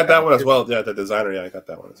 Oh yeah, I got that one as well. Yeah, the designer. Yeah, I got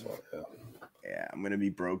that one as well. Yeah, I'm gonna be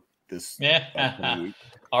broke this. Yeah.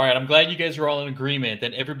 All right. I'm glad you guys are all in agreement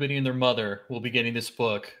that everybody and their mother will be getting this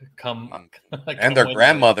book. And their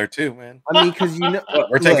grandmother too, man. I mean, because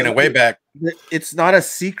we're taking it way back. It's not a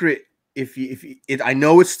secret. I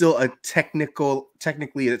know it's still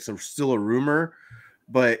technically it's still a rumor,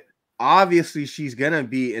 but obviously she's gonna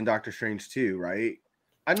be in Doctor Strange too, right?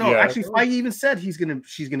 I know. Yeah. Actually, Feige even said she's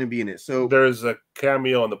gonna be in it. So there's a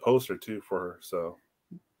cameo on the poster too for her. So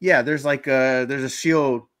yeah, there's a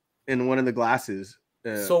shield in one of the glasses.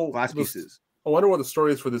 Glass pieces. I wonder what the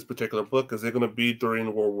story is for this particular book. Is it going to be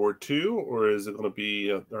during World War II, or is it going to be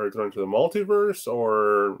during the multiverse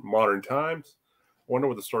or modern times? I wonder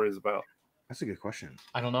what the story is about. That's a good question.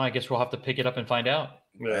 I don't know. I guess we'll have to pick it up and find out.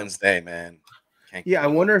 Yeah. Wednesday, man. I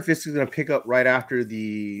wonder if this is going to pick up right after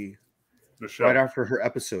the show, right after her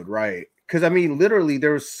episode, right? Because I mean, literally,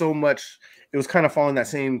 there was so much. It was kind of following that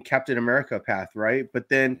same Captain America path, right? But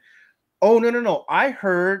then. Oh, no. I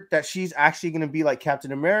heard that she's actually going to be like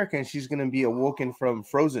Captain America and she's going to be awoken from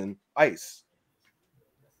frozen ice.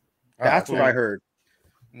 That's what I heard.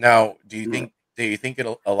 Now, do you think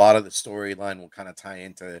a lot of the storyline will kind of tie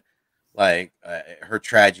into like her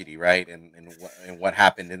tragedy, right? And what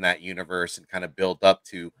happened in that universe and kind of build up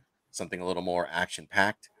to something a little more action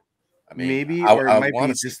packed? I mean, maybe, or it might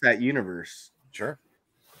be just that universe. Sure.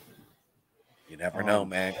 You never know,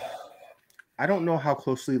 man. I don't know how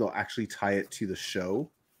closely they'll actually tie it to the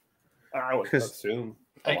show. I would assume.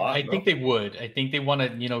 I think they would. I think they want to,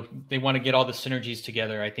 get all the synergies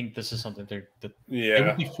together. I think this is something they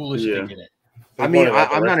would be foolish if they did it. I mean,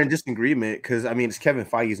 I'm not in disagreement because I mean it's Kevin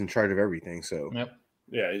Feige's in charge of everything. So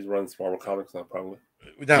yeah, he runs Marvel Comics now, probably.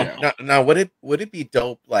 Now, would it be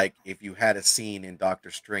dope like if you had a scene in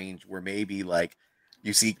Doctor Strange where maybe like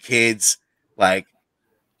you see kids like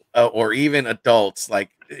or even adults like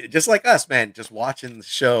just like us, man, just watching the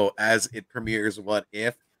show as it premieres What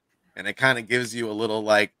If, and it kind of gives you a little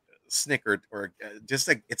like snicker or just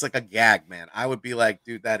like it's like a gag, man. I would be like,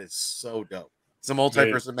 dude, that is so dope. Some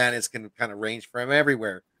multiverse of madness can kind of range from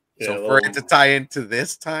everywhere. Yeah, so for it to tie into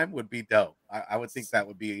this time would be dope. I would think that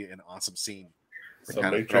would be an awesome scene.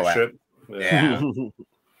 Some Matrix shit. Yeah.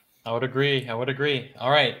 I would agree.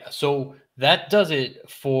 All right. So that does it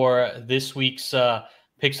for this week's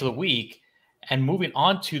Picks of the Week. And moving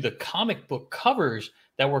on to the comic book covers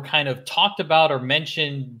that were kind of talked about or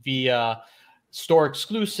mentioned via store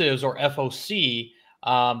exclusives or FOC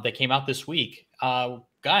that came out this week.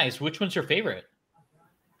 Guys, which one's your favorite?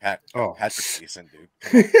 Patrick Gleason, dude.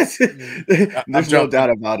 There's no doubt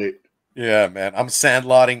about it. Yeah, man. I'm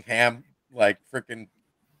sandlotting Ham like freaking,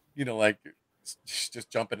 like just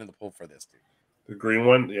jumping in the pool for this, dude. The green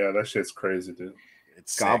one? Yeah, that shit's crazy, dude.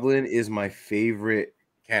 It's Goblin is my favorite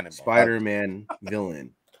Spider-Man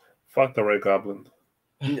villain. Fuck the Red Goblin.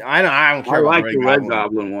 I don't care. I like the Red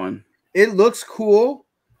Goblin one. It looks cool,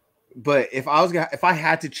 but if I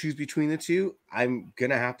had to choose between the two, I'm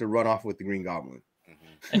gonna have to run off with the Green Goblin.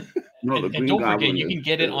 And don't forget, you can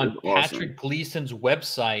get it on Patrick Gleason's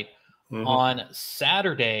website on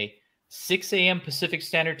Saturday, 6 a.m. Pacific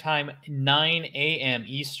Standard Time, 9 a.m.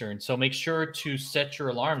 Eastern. So make sure to set your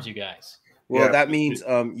alarms, you guys. Well, that means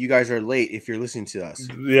you guys are late if you're listening to us.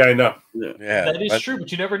 Yeah, I know. Yeah, that is true,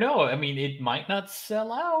 but you never know. I mean, it might not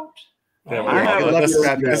sell out. Yeah,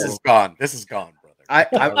 this is gone. This is gone, brother.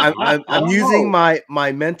 I'm using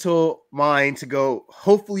my mental mind to go.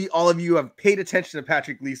 Hopefully, all of you have paid attention to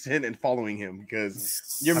Patrick Gleason and following him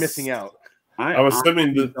because you're missing out. I'm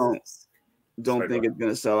assuming don't think it's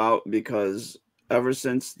gonna sell out because ever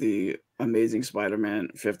since the Amazing Spider-Man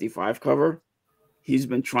 55 cover, he's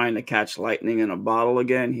been trying to catch lightning in a bottle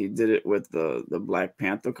again. He did it with the Black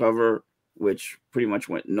Panther cover, which pretty much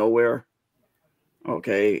went nowhere.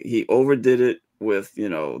 Okay, he overdid it with, you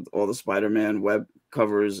know, all the Spider-Man web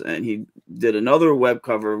covers, and he did another web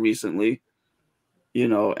cover recently, you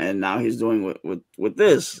know, and now he's doing with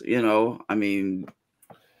this, you know. I mean,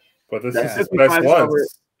 but this is his best one.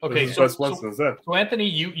 Okay, so Anthony,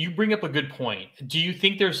 you bring up a good point. Do you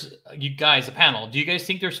think there's, you guys, the panel, do you guys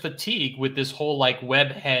think there's fatigue with this whole like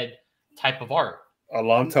web head type of art? A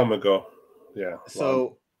long time ago, yeah.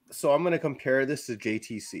 So I'm going to compare this to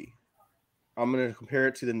JTC. I'm going to compare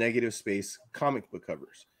it to the Negative Space comic book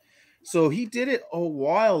covers. So he did it a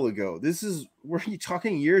while ago. This is, we're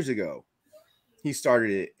talking years ago. He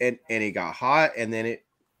started it and it got hot, and then it,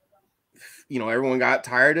 you know, everyone got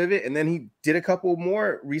tired of it, and then he did a couple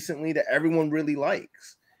more recently that everyone really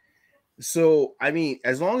likes. So, I mean,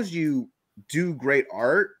 as long as you do great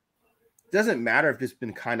art, doesn't matter if it's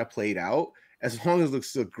been kind of played out, as long as it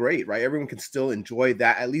looks so great, right? Everyone can still enjoy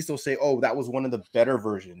that. At least they'll say, oh, that was one of the better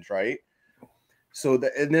versions, right? So,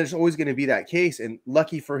 and there's always going to be that case. And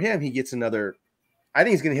lucky for him, he gets another, I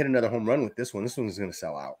think he's going to hit another home run with this one. This one's going to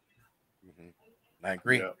sell out. Mm-hmm. I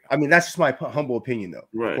agree. Yeah. I mean, that's just my humble opinion, though,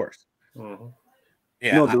 right. Of course. Mm-hmm.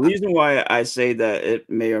 Yeah. No, the reason why I say that it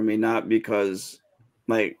may or may not, because,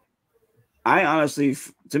 like, I honestly,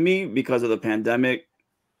 to me, because of the pandemic,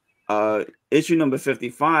 issue number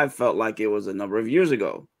 55 felt like it was a number of years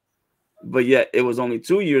ago, but yet it was only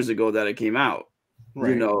 2 years ago that it came out.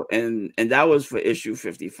 Right. You know, and that was for issue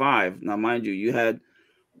 55. Now, mind you, you had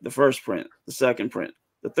the first print, the second print,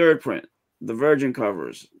 the third print, the Virgin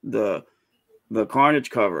covers, the Carnage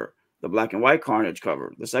cover, the black and white Carnage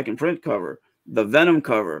cover, the second print cover, the Venom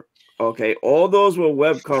cover. Okay, all those were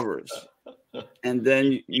web covers. And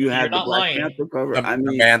then you had the Black Panther cover. I mean,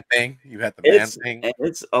 the Man Thing. You had the Man Thing.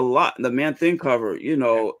 It's a lot. The Man Thing cover, you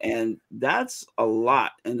know, and that's a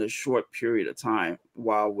lot in a short period of time.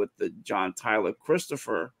 While with the John Tyler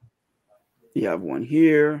Christopher, you have one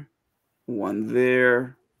here, one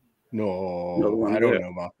there. No, I don't know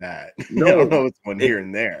about that. No, I don't know it's one here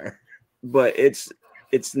and there. But it's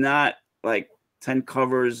not like 10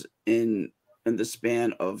 covers in the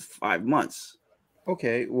span of 5 months.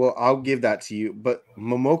 Okay, well, I'll give that to you. But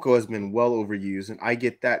Momoko has been well overused, and I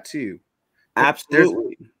get that too.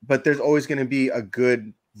 Absolutely. But there's always going to be a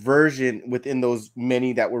good version within those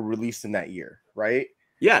many that were released in that year, right?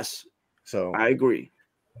 Yes. So I agree.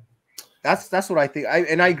 That's what I think.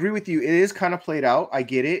 I agree with you. It is kind of played out. I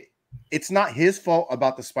get it. It's not his fault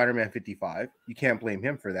about the Spider-Man 55. You can't blame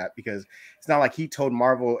him for that because it's not like he told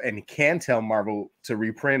Marvel and can tell Marvel to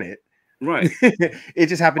reprint it. Right. It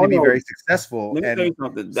just happened to be very successful. Let me tell you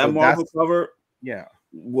something. That Marvel cover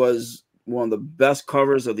was one of the best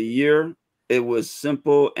covers of the year. It was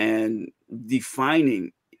simple and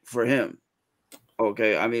defining for him.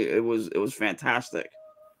 Okay. I mean, it was fantastic.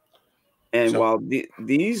 And while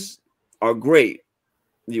these are great,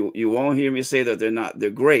 you won't hear me say that they're not.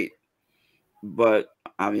 They're great. But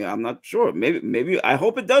I mean, I'm not sure. Maybe I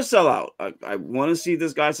hope it does sell out. I want to see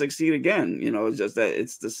this guy succeed again. You know, it's just that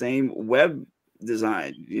it's the same web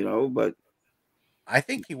design, you know, but I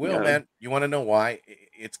think he will, man. You want to know why?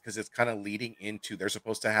 It's because it's kind of leading into, they're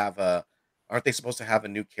supposed to have aren't they supposed to have a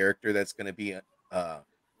new character that's going to be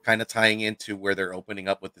kind of tying into where they're opening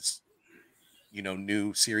up with this, you know,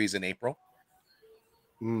 new series in April?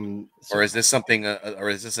 Or is this something,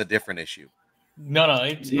 or is this a different issue? No,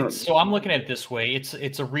 it's so I'm looking at it this way. It's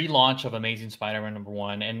a relaunch of Amazing Spider-Man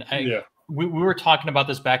 #1, and we were talking about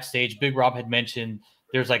this backstage. Big Rob had mentioned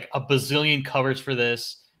there's like a bazillion covers for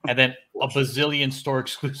this, and then a bazillion store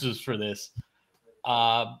exclusives for this.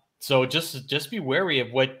 So just be wary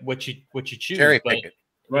of what you choose. Cherry pick it.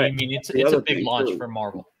 Right. I mean, it's a big launch for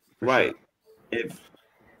Marvel. Right. Sure.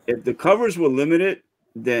 If the covers were limited,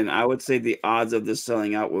 then I would say the odds of this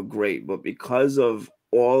selling out were great. But because of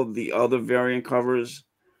all the other variant covers,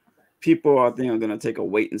 people I think are going to take a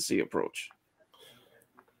wait and see approach.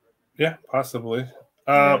 Yeah, possibly.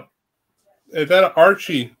 Is that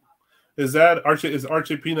Archie? Is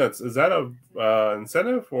Archie Peanuts? Is that a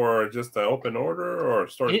incentive or just an open order or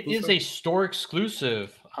store? It is a store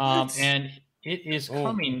exclusive, and it is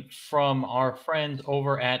coming from our friends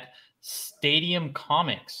over at Stadium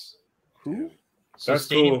Comics. Who? So That's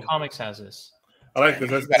Stadium cool. Comics has this. I like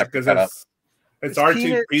this because it's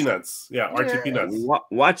Archie Peanuts. Yeah, Archie Peanuts.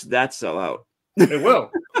 Watch that sell out. It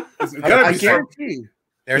will. It's gotta I be guarantee.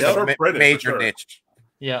 There's Yeah, a for Brennan, for major sure. niche.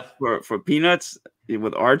 Yeah. For Peanuts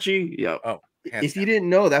with Archie. Yeah. Oh, hands If you down. didn't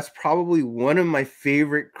know, that's probably one of my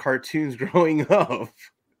favorite cartoons growing up.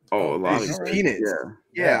 Oh, a lot It's of just great. Peanuts.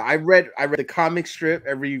 Yeah. Yeah, I read the comic strip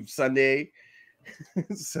every Sunday.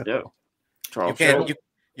 So Yeah. You Charles can't Schultz.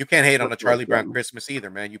 you can't hate on a Charlie Brown Christmas either,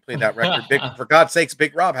 man. You played that record. For God's sakes,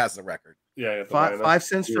 Big Rob has the record. Yeah, five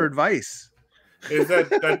cents for advice. Is that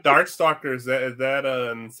Darkstalker? Is that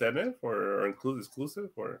an incentive or exclusive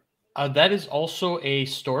or? That is also a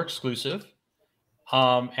store exclusive.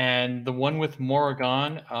 And the one with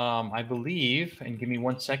Morrigan, I believe, and give me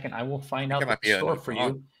 1 second, I will find out the store for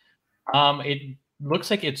you. It looks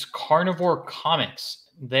like it's Carnivore Comics.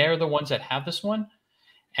 They're the ones that have this one,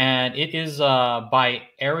 and it is by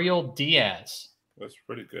Ariel Diaz. That's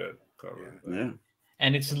pretty good cover. Yeah.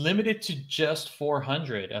 And it's limited to just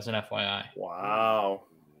 400 as an FYI. Wow.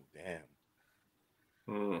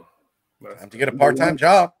 Damn. Time to get a part-time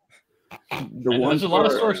job. There's a lot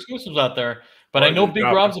of store exclusives out there, but I know Big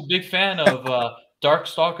Rob's a big fan of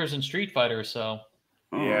Darkstalkers and Street Fighter, so.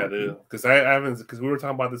 Yeah, dude. Because because we were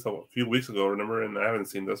talking about this a few weeks ago, remember? And I haven't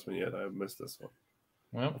seen this one yet. I missed this one.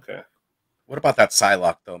 Well, okay. What about that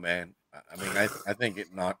Psylocke though, man? I mean, I think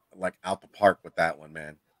it knocked like out the park with that one,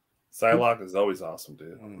 man. Psylocke is always awesome,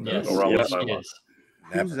 dude. Yes,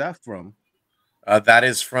 Who's that from? That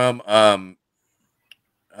is from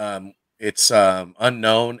it's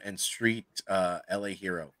Unknown and Street LA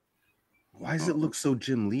Hero. Why does it look so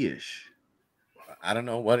Jim Lee-ish? I don't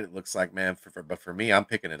know what it looks like, man. But for me, I'm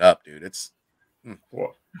picking it up, dude. It's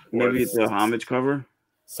maybe it's a homage cover.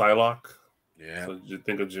 Psylocke. Yeah. So did you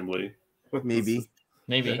think of Jim Lee? Maybe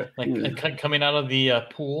like coming out of the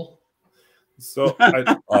pool. So like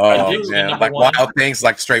Wild Things,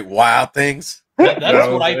 like straight Wild Things. That's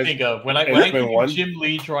what I think of when I think of Jim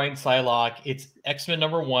Lee drawing Psylocke. It's X-Men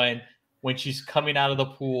 #1 when she's coming out of the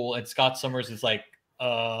pool and Scott Summers is like,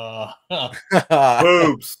 boobs.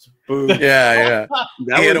 Yeah.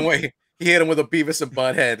 He hit him with a Beavis and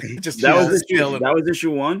Butthead. Just that was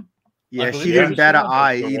issue 1. Yeah, she didn't bat an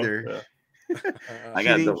eye either. I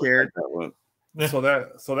got didn't care. That one. So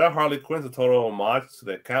that Harley Quinn's a total homage to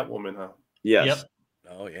that Catwoman, huh? Yes. Yep.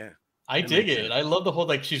 Oh yeah. I dig it. I love the whole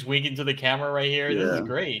like she's winking to the camera right here. This is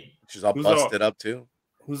great. She's all busted up too.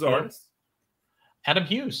 Who's the artist? Adam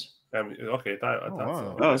Hughes. Okay, I thought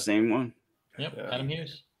so. Oh, same one. Yep, Adam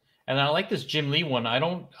Hughes. And I like this Jim Lee one.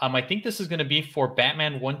 I think this is going to be for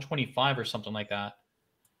Batman 125 or something like that.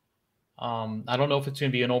 I don't know if it's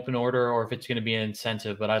going to be an open order or if it's going to be an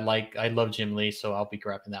incentive, but I love Jim Lee, so I'll be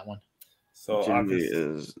grabbing that one. So Jim Lee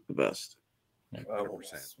is the best.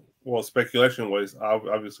 Well, speculation was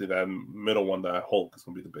obviously that middle one, that Hulk, is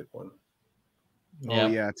going to be the big one. Oh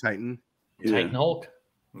yeah, Titan Hulk.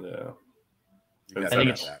 Yeah.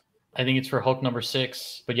 I think it's for Hulk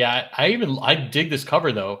 #6. But yeah, I dig this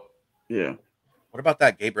cover though. Yeah. What about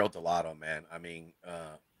that Gabriel Delato, man? I mean,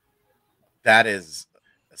 that is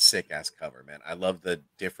a sick ass cover, man. I love the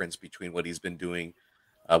difference between what he's been doing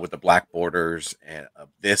with the black borders and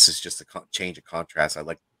this is just a change of contrast. I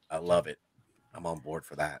love it. I'm on board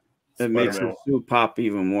for that. It makes the suit pop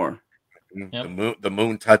even more. Yep. The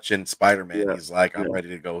moon touching Spider-Man. Yeah. He's like, I'm ready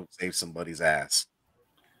to go save somebody's ass.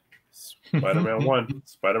 Spider-Man 1.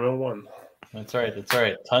 Spider-Man 1. That's right.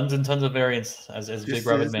 Tons and tons of variants, as Big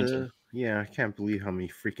Rob had mentioned. Yeah, I can't believe how many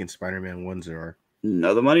freaking Spider-Man 1s there are.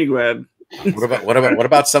 Another money grab. What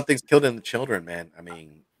about Something's Killed in the Children, man? I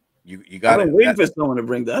mean, you got it. I'm waiting for someone to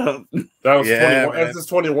bring that up. That was 21. This is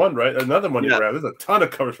 21, right? Another money grab. There's a ton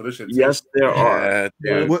of covers for this shit. Yes, there are.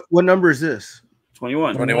 What number is this?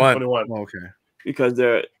 21. 21. Oh, okay. Because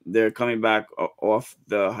they're coming back off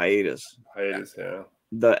the hiatus. Yeah.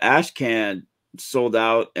 The Ash Can sold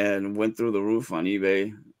out and went through the roof on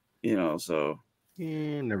eBay. So.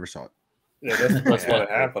 Yeah, never saw it. Yeah, that's the best one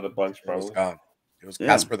I have of the bunch, bro. It was gone. It was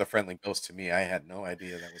Casper the Friendly Ghost to me. I had no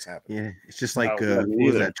idea that was happening. Yeah, it's just like what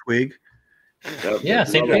was that, Twig? Yeah,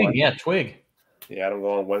 same thing. Yeah, Twig. Yeah, I don't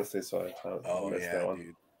go on Wednesday, so I missed that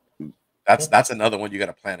one. Dude. That's another one you got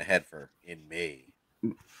to plan ahead for in May.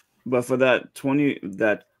 But for that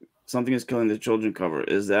Something is Killing the Children cover,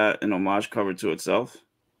 is that an homage cover to itself?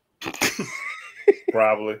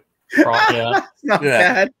 Probably. Yeah. That's not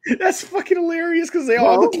bad. That's fucking hilarious because they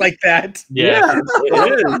all look like that. Yeah, it is.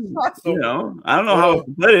 I don't know how to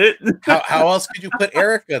put it. How else could you put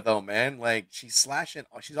Erica though, man? Like she's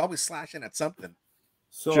always slashing at something.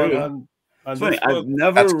 So I've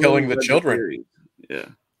never that's Killing the Children. Yeah.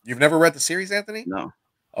 You've never read the series, Anthony? No.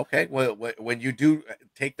 Okay. Well, when you do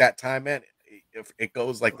take that time, man, if it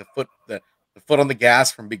goes like the foot on the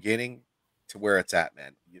gas from beginning to where it's at,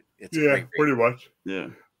 man. it's a great pretty much. Yeah.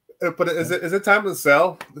 But is it time to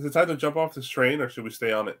sell? Is it time to jump off this train, or should we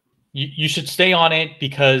stay on it? You should stay on it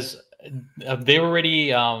because they were already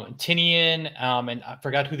Tinian and I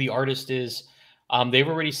forgot who the artist is. They've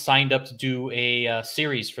already signed up to do a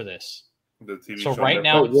series for this. The TV So show right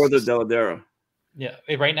now, War of the Deladera. yeah,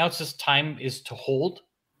 right now it's just time is to hold,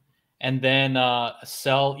 and then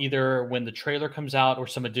sell either when the trailer comes out or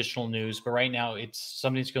some additional news. But right now, it's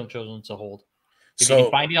something's going to chosen to hold. If you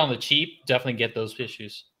can find it on the cheap, definitely get those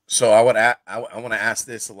issues. So I want to ask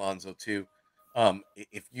this, Alonzo, too.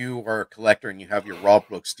 If you are a collector and you have your raw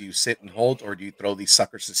books, do you sit and hold, or do you throw these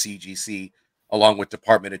suckers to CGC along with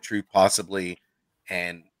Department of Truth possibly,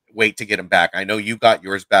 and wait to get them back? I know you got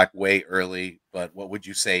yours back way early, but what would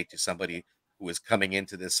you say to somebody who is coming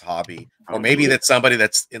into this hobby, or maybe that's somebody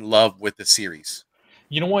that's in love with the series?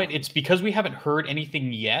 You know what? It's because we haven't heard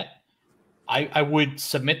anything yet. I would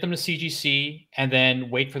submit them to CGC and then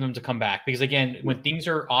wait for them to come back. Because again, when things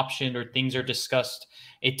are optioned or things are discussed,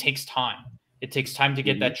 it takes time. It takes time to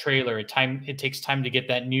get that trailer. It takes time to get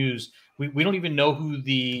that news. We don't even know who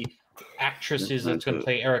the actress is that's going to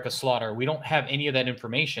play Erica Slaughter. We don't have any of that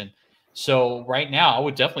information. So right now, I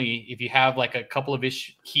would definitely, if you have like a couple of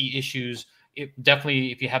key issues,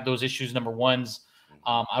 definitely if you have those issues number ones,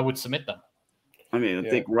 I would submit them. I mean, I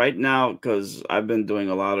think right now, because I've been doing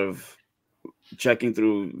a lot of checking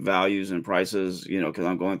through values and prices, because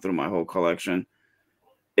I'm going through my whole collection.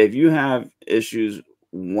 If you have issues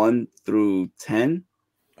 1 through 10,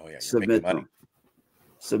 submit them.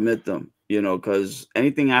 Submit them, because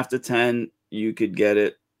anything after 10, you could get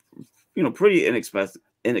it, pretty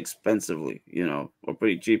inexpensively, or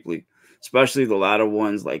pretty cheaply. Especially the latter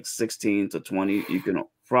ones like 16 to 20, you can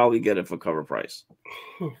probably get it for cover price.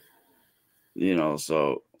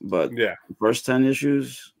 But first 10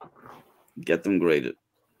 issues, get them graded.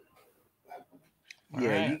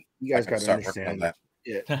 Yeah, you guys got to understand that.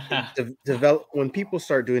 Yeah, when people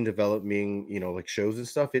start doing developing, like shows and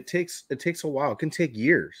stuff, it takes a while. It can take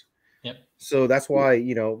years. Yep. So that's why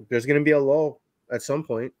there's going to be a lull at some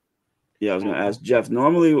point. Yeah, I was going to ask Jeff.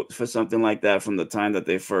 Normally, for something like that, from the time that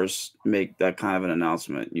they first make that kind of an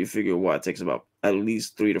announcement, you figure it takes about at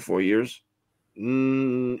least 3 to 4 years.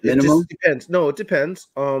 It just depends. No, it depends.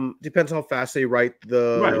 Depends how fast they write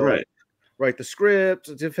the write the script.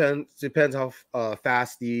 It depends how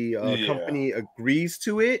fast the company agrees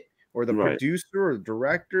to it, or the producer or the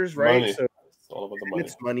directors, right? Money. So it's all about the money.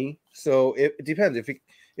 It's money. So it depends. If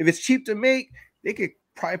it's cheap to make, they could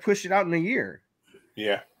probably push it out in a year.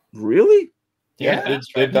 Yeah. Really? Yeah,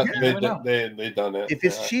 they've done it. If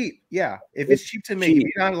it's cheap, if it's cheap to make,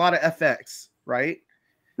 not a lot of FX, right?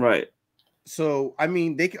 Right. So I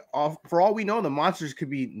mean, they could, for all we know, the monsters could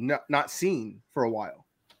be not seen for a while.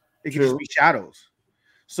 It could just be shadows.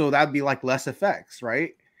 So that'd be like less effects,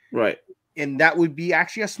 right? Right. And that would be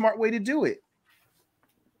actually a smart way to do it.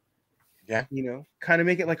 Yeah. Kind of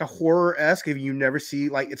make it like a horror-esque. If you never see,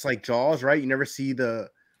 like, it's like Jaws, right? You never see the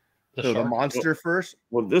monster first.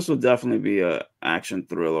 Well, this will definitely be a action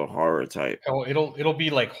thriller horror type. Oh, it'll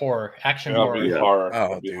be like horror, action horror. Horror.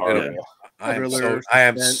 Oh, dude. Horror. I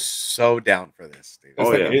am so down for this, dude. It's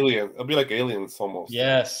like Alien. It'll be like Aliens almost.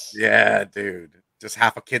 Yes. Yeah, dude. Just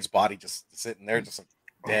half a kid's body just sitting there, just like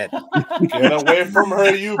dead. Get away from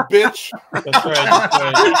her, you bitch. That's right.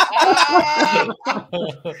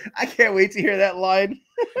 I can't wait to hear that line.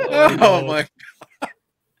 Oh my God.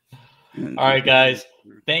 All right, guys.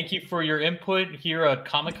 Thank you for your input here at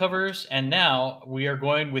Comic Covers. And now we are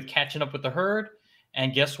going with Catching Up with the Herd.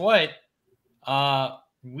 And guess what?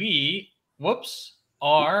 We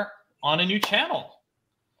are on a new channel.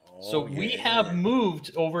 So we have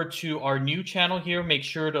moved over to our new channel here. Make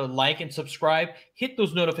sure to like and subscribe. Hit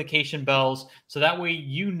those notification bells so that way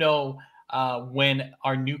when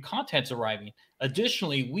our new content's arriving.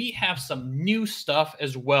 Additionally, we have some new stuff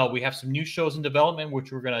as well. We have some new shows in development,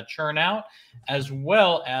 which we're going to churn out, as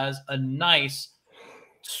well as a nice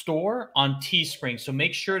store on Teespring. So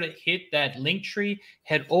make sure to hit that link tree.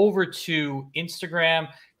 Head over to Instagram.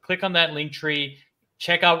 Click on that link tree.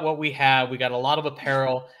 Check out what we have. We got a lot of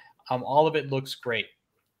apparel. All of it looks great.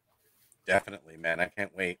 Definitely, man. I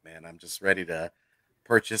can't wait, man. I'm just ready to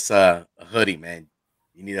purchase a hoodie, man.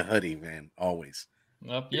 You need a hoodie, man. Always.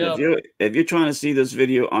 Yep. If you're trying to see this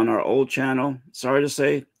video on our old channel, sorry to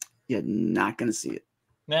say, you're not going to see it.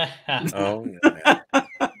 Oh, yeah,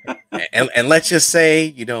 man. and let's just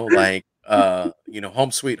say,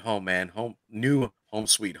 home sweet home, man. New home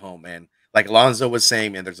sweet home, man. Like Alonzo was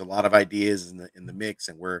saying, man, there's a lot of ideas in the mix,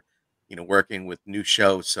 and we're working with new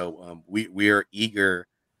shows. So we are eager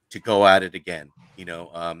to go at it again.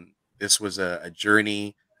 This was a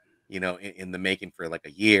journey, in the making for like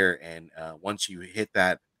a year. And once you hit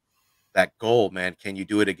that goal, man, can you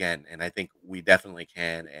do it again? And I think we definitely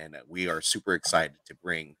can. And we are super excited to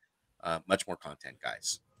bring much more content,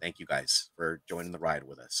 guys. Thank you guys for joining the ride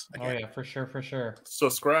with us again. Oh yeah, for sure, for sure.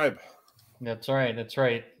 Subscribe. That's right. That's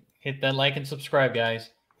right. Hit that like and subscribe, guys.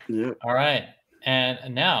 Yeah. All right.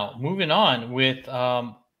 And now moving on with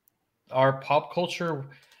our pop culture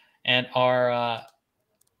and our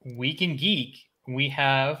Week in Geek, we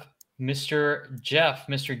have Mr. Jeff,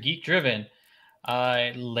 Mr. Geek Driven.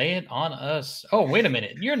 Lay it on us. Oh, wait a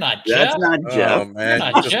minute. You're not That's Jeff. not Jeff. Oh man, You're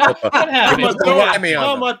you not just Jeff. put the- What happened? put the whammy on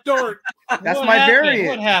Oh, them. my dork. That's What my happened? variant.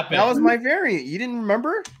 What happened? That was my variant. You didn't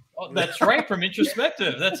remember? Oh, that's right. From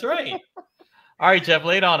Introspective. That's right. All right, Jeff,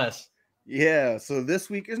 lay it on us. Yeah. So this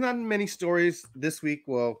week, there's not many stories this week.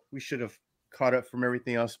 Well, we should have caught up from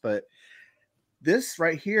everything else, but this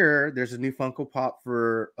right here, there's a new Funko Pop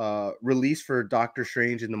for release for Doctor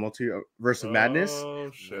Strange in the Multiverse of Madness. Oh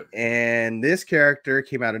shit. And this character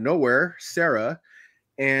came out of nowhere, Sarah.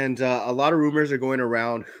 And a lot of rumors are going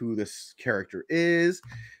around who this character is.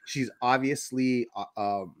 She's obviously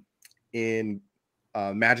in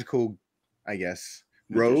magical, I guess,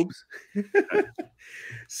 robes.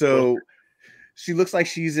 So she looks like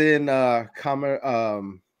she's in I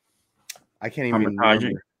can't even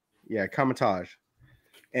remember. Yeah, Kamatage.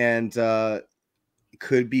 And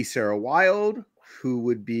could be Sarah Wilde, who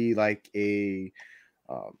would be like a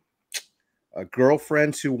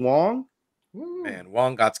girlfriend to Wong. Man,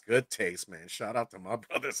 Wong got good taste, man. Shout out to my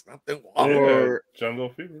brother, something Wong. Or Jungle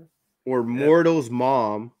Fever. Or Mortal's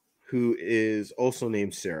mom, who is also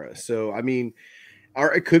named Sarah. So I mean,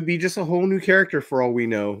 or it could be just a whole new character for all we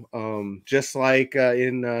know. Just like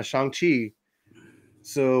in Shang-Chi.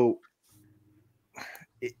 So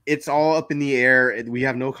it's all up in the air. We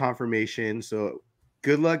have no confirmation. So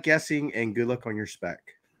good luck guessing and good luck on your spec.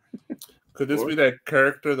 Could this be that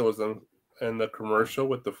character that was in the commercial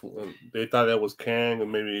with they thought that was Kang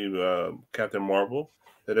and maybe Captain Marvel?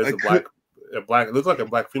 That is a black. It looks like a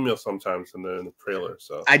black female sometimes in the trailer.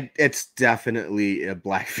 So it's definitely a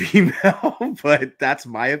black female, but that's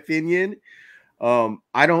my opinion.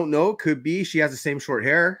 I don't know. Could be she has the same short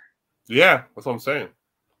hair. Yeah, that's what I'm saying.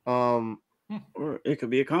 Or it could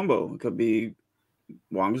be a combo. It could be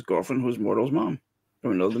Wong's girlfriend who's Mortal's mom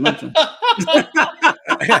from another dimension.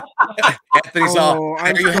 Anthony's all.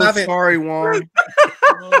 I'm you so have it. sorry, Wong.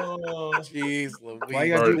 Oh, jeez, Louise. Why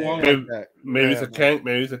you gotta do Wong like that? Maybe it's a Kang.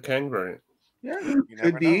 Maybe it's a Kang variant. Yeah, You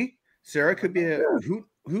never could be. know. Sarah could be a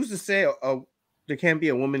who's to say there can't be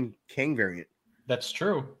a woman Kang variant. That's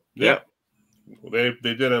true. Yeah. They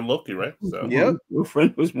did in Loki, right? So Yep. Your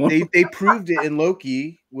friend was Mortal. They proved it in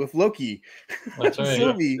Loki with Loki. That's right.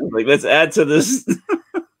 Sylvie. Like, let's add to this.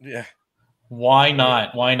 Yeah. Why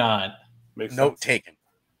not? Why not? makes Note sense. taken.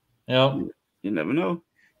 Yep. You never know.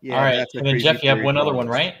 Yeah, All right. that's a And then crazy Jeff, you have theory one for other all one,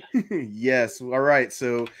 of us. right? Yes. All right.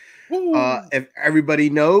 So if everybody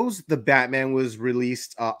knows, the Batman was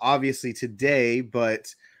released obviously today,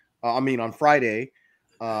 but on Friday,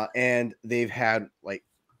 and they've had like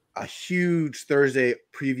a huge Thursday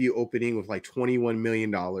preview opening with like $21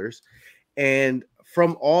 million. And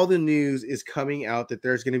from all the news is coming out that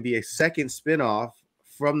there's going to be a second spinoff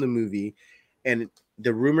from the movie, and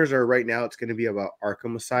the rumors are right now it's going to be about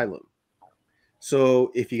Arkham Asylum.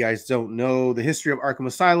 So if you guys don't know the history of Arkham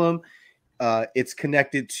Asylum, it's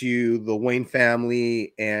connected to the Wayne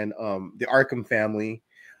family and the Arkham family.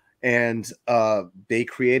 And they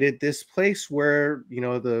created this place where,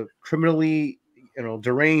 the criminally,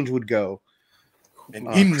 deranged would go.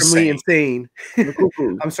 Criminally insane.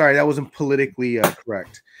 I'm sorry, that wasn't politically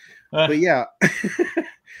correct. But yeah,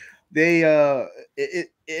 they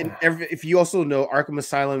if you also know, Arkham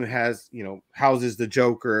Asylum has houses the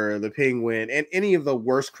Joker, the Penguin, and any of the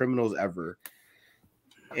worst criminals ever.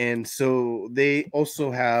 And so they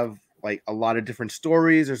also have like a lot of different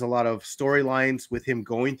stories. There's a lot of storylines with him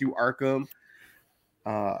going through Arkham,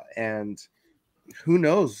 and who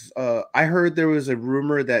knows? I heard there was a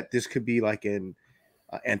rumor that this could be like an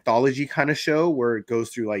anthology kind of show where it goes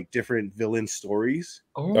through like different villain stories.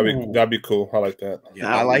 That'd be cool. I like that.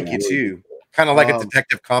 Yeah, I like it too. Kind of like a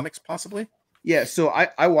Detective Comics, possibly. Yeah, so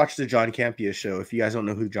I watched the John Campea show. If you guys don't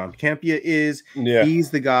know who John Campea is, Yeah,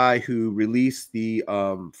 he's the guy who released the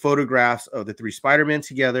photographs of the 3 Spider-Men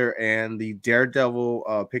together and the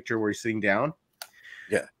Daredevil picture where he's sitting down.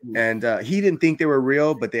 Yeah. And he didn't think they were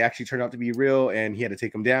real, but they actually turned out to be real, and he had to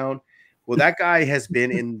take them down. Well, that guy has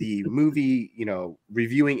been in the movie,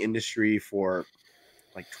 reviewing industry for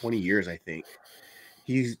like 20 years, I think.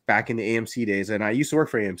 He's back in the AMC days, and I used to work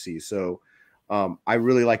for AMC. So I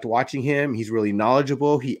really liked watching him. He's really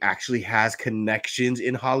knowledgeable. He actually has connections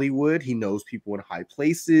in Hollywood. He knows people in high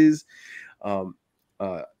places.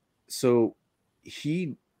 So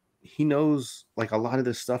he knows like a lot of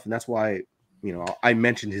this stuff, and that's why, you know, I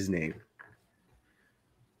mentioned his name.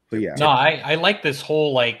 But yeah, No, I like this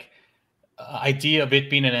whole like idea of it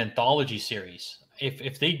being an anthology series.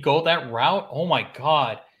 If they go that route, oh my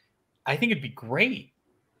god, I think it'd be great.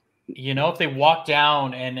 You know, if they walk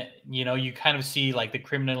down and, you know, you kind of see like the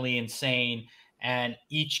criminally insane, and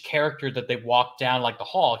each character that they walk down like the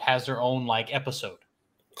hall has their own like episode,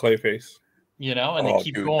 Clayface. you know, and they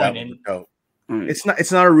keep dude, going. that And was dope.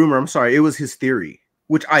 it's not a rumor. I'm sorry. It was his theory,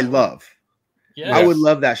 which I love. yeah, I would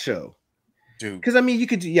love that show. Dude, Because I mean, you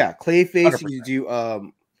could do Clayface. 100%. You could do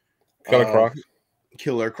Killer Croc.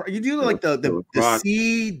 Killer. You do like the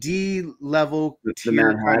C D level the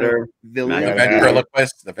Mad Hatter villain, the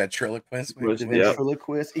ventriloquist, the ventriloquist,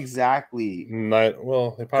 exactly.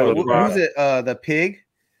 Well, they probably Who's it? The pig.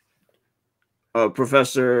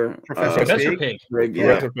 Professor Pig. Pig.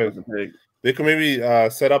 Yeah. Professor Pig. They could maybe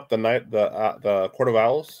set up the Court of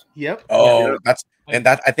Owls. Yep. Oh, I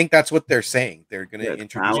think that's what they're saying. They're going to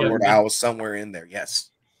introduce Court of Owls somewhere in there. Yes.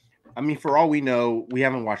 I mean, for all we know, we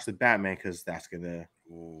haven't watched the Batman because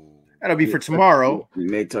that'll be for tomorrow. We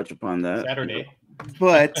may touch upon that Saturday.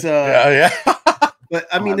 But yeah. But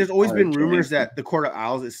I mean, there's always been rumors that the Court of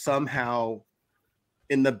Owls is somehow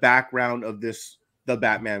in the background of the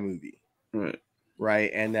Batman movie, right?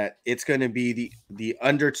 And that it's going to be the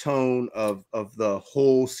undertone of the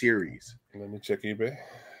whole series. Let me check eBay.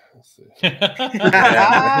 Let's see.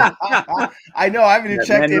 I know I haven't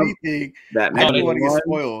checked anything. I don't want to get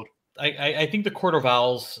spoiled. I think the Court of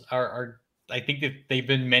Owls are I think that they've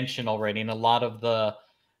been mentioned already in a lot of the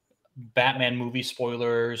Batman movie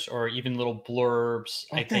spoilers or even little blurbs.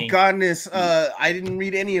 Oh, thank goodness. I didn't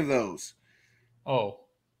read any of those. Oh.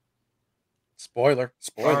 Spoiler.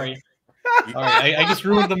 Sorry. All right, I just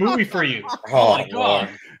ruined the movie for you. Oh my god.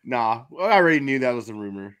 Nah, I already knew that was a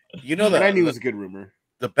rumor. You know that I knew it was a good rumor.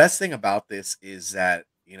 The best thing about this is that,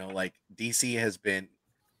 you know, like DC has been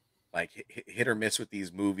like hit or miss with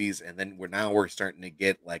these movies, and then we're starting to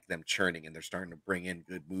get like them churning, and they're starting to bring in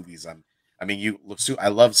good movies. I mean, you look. I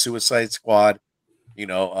love Suicide Squad. You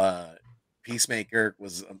know, Peacemaker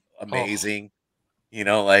was amazing. You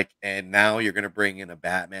know, like, and now you're gonna bring in a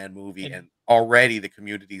Batman movie, and already the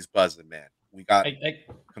community's buzzing, man. We got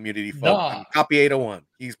community folk. Copy 801.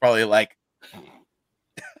 He's probably like,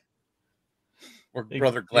 or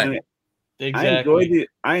brother Glenn. Exactly.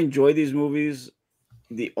 I enjoy these movies.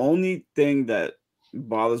 The only thing that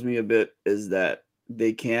bothers me a bit is that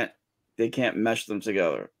they can't mesh them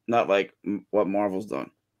together. Not like what Marvel's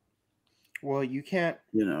done. Well, you can't.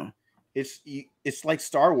 You know, it's like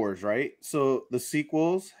Star Wars, right? So the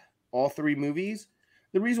sequels, all three movies,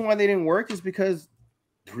 the reason why they didn't work is because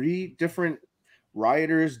 3 different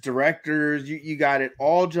writers, directors, you got it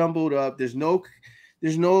all jumbled up. There's no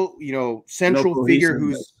central figure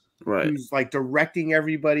who's like directing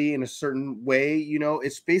everybody in a certain way. You know,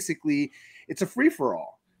 it's a free for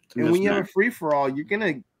all. And when you have a free for all, you're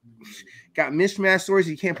gonna got mismatched stories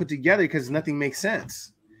you can't put together because nothing makes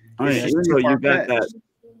sense. You got that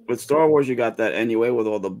with Star Wars. You got that anyway with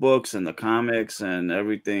all the books and the comics and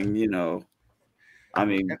everything. You know, I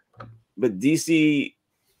mean, but DC,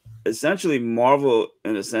 essentially, Marvel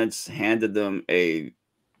in a sense handed them a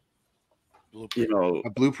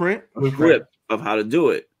blueprint of how to do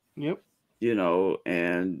it. Yep. You know,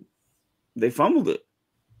 and they fumbled it.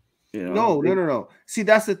 You know, no. See,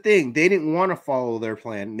 that's the thing. They didn't want to follow their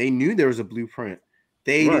plan. They knew there was a blueprint.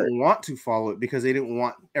 They didn't want to follow it because they didn't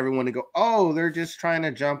want everyone to go, oh, they're just trying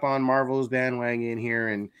to jump on Marvel's bandwagon here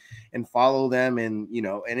and follow them. And, you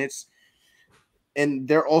know, and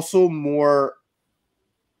they're also more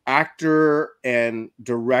actor and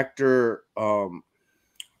director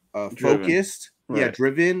focused.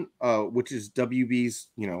 Driven, which is WB's,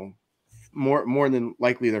 you know, more than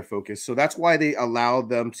likely their focus. So that's why they allowed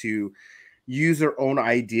them to use their own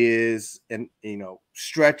ideas and, you know,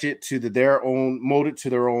 stretch it to mold it to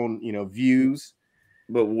their own, you know, views.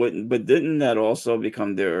 But didn't that also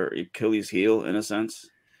become their Achilles heel in a sense?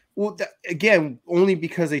 Well, again, only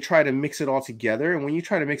because they try to mix it all together. And when you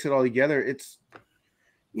try to mix it all together, it's,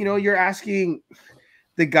 you know, you're asking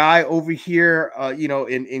the guy over here, you know,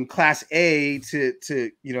 in class A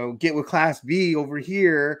to, you know, get with class B over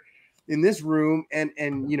here in this room and,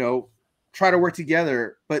 you know, try to work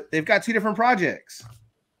together, but they've got 2 different projects.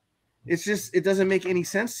 It's just, it doesn't make any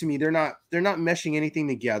sense to me. They're not meshing anything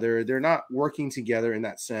together. They're not working together in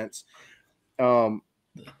that sense. I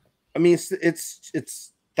mean,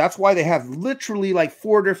 it's That's why they have literally like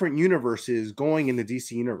 4 different universes going in the DC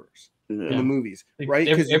universe in the movies, right?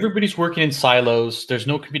 Because everybody's working in silos. There's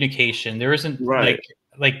no communication. There isn't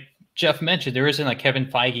like Jeff mentioned. There isn't like Kevin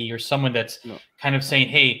Feige or someone that's kind of saying,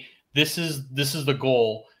 "Hey, this is the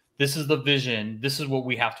goal. This is the vision. This is what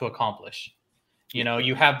we have to accomplish." You know,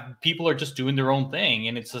 you have people are just doing their own thing,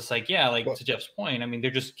 and it's just like, to Jeff's point. I mean, they're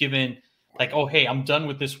just given like, "Oh, hey, I'm done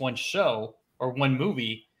with this one show or one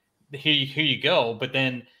movie. Here you go." But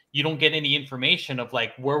then you don't get any information of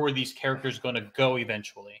like where were these characters going to go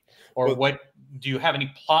eventually, or what do you have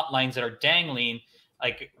any plot lines that are dangling?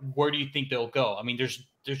 Like, where do you think they'll go? I mean, there's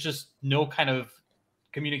just no kind of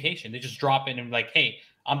communication. They just drop in and like, "Hey,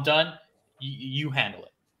 I'm done. You handle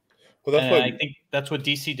it." Well, that's what I think. That's what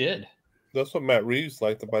DC did. That's what Matt Reeves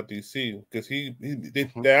liked about DC, because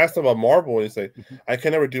they asked him about Marvel, and he said, "I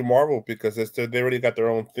can never do Marvel because they already got their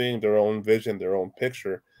own thing, their own vision, their own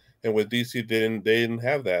picture." And with DC, they didn't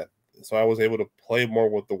have that. So I was able to play more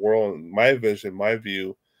with the world, my vision, my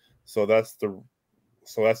view. So that's the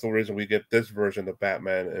reason we get this version of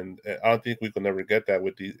Batman, and I don't think we could never get that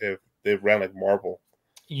with if they ran like Marvel.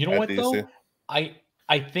 You know what DC. Though?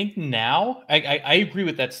 I think now I agree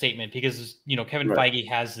with that statement because Kevin Feige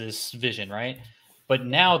has this vision, right? But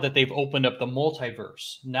now that they've opened up the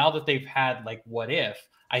multiverse, now that they've had like What If,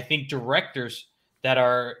 I think directors that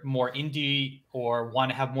are more indie or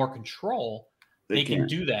want to have more control, they can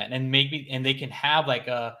do that, and they can have like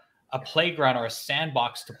a playground or a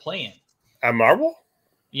sandbox to play in. At Marvel?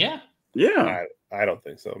 Yeah. I don't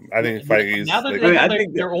think so. I think Feige's now that they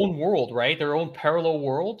have their own world, right? Their own parallel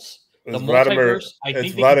worlds. The multiverse.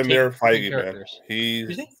 It's Vladimir Feige, man.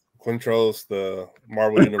 He controls the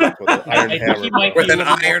Marvel universe with an iron hammer, with an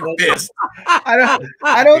iron fist.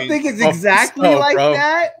 I don't think it's exactly like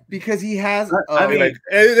that, because he has. I mean, like,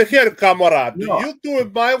 here, comrade, you do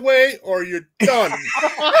it my way or you're done.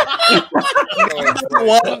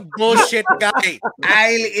 One bullshit guy.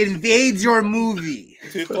 I'll invade your movie.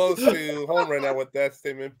 Too close to home right now with that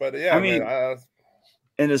statement, but yeah, I mean,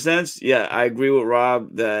 in a sense, I agree with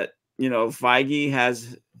Rob that Feige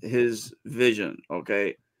has his vision,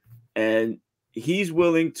 okay, and he's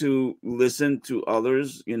willing to listen to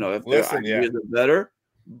others, if their ideas are better,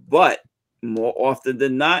 but more often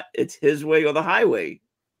than not, it's his way or the highway.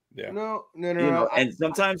 Yeah. No. And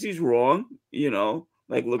sometimes he's wrong,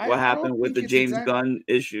 like look what happened with the James Gunn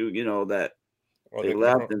issue, that they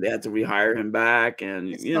left and they had to rehire him back,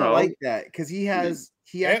 and it's not like that, because he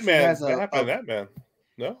actually has Ant-Man.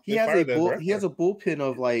 No, he has a bullpen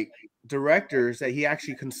of like directors that he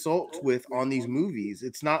actually consults with on these movies.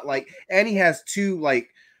 It's not like, and he has 2 like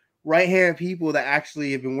right-hand people that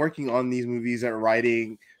actually have been working on these movies that are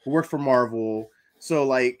writing, who work for Marvel. So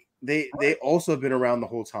like they also have been around the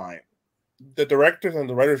whole time. The directors and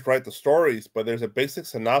the writers write the stories, but there's a basic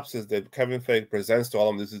synopsis that Kevin Feige presents to all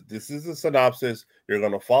of them. This is the synopsis. You're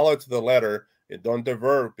going to follow it to the letter. And don't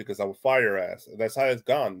divert, because I will fire your ass. That's how it's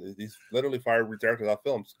gone. He's literally fired directors out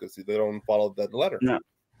films because they don't follow that letter. No.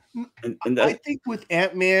 I think with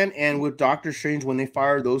Ant-Man and with Doctor Strange, when they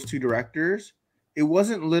fired those 2 directors, it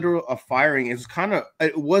wasn't literal a firing. It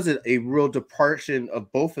was a real departure of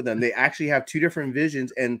both of them. They actually have 2 different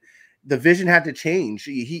visions, and the vision had to change.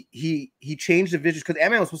 He changed the vision because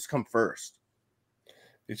Ant-Man was supposed to come first.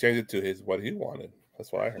 He changed it to what he wanted.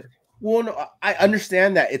 That's what I heard. Well, no, I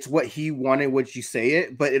understand that it's what he wanted, what you say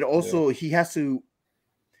it, but it also he has to,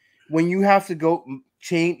 when you have to go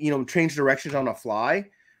change directions on a fly.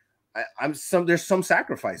 There's some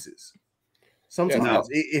sacrifices. Sometimes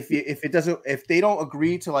if they don't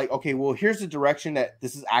agree to like, okay, well, here's the direction that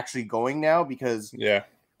this is actually going now, because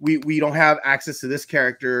we don't have access to this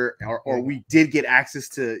character, or we did get access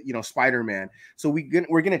to Spider-Man, so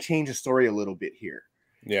we're gonna change the story a little bit here.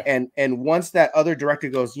 Yeah. And once that other director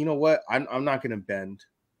goes, you know what, I'm not gonna bend.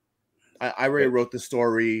 I already wrote the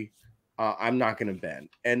story. I'm not gonna bend.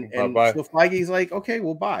 And so Feige's like, okay,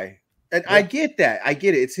 well, bye. And I get that. I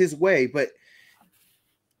get it. It's his way, but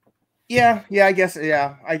I guess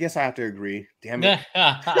I have to agree. Damn it.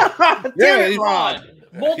 Damn it, Ron.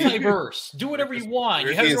 Multiverse. Do whatever you want.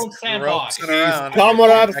 You have your own sandbox.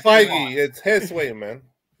 Comrade Feige. It's his way, man.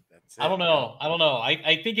 I don't know.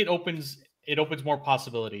 I think it opens more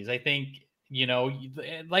possibilities. I think,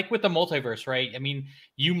 like with the multiverse, right? I mean,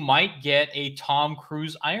 you might get a Tom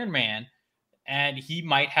Cruise Iron Man, and he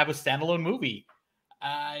might have a standalone movie.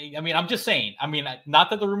 I mean, I'm just saying. I mean, not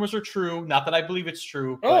that the rumors are true, not that I believe it's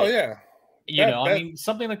true. But, I mean,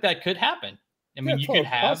 something like that could happen. I mean, you could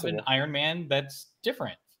have an Iron Man that's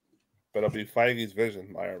different. But it'll be Feige's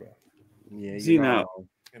vision, Iron Man. Yeah. See, now,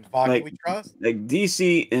 and Feige we trust. Like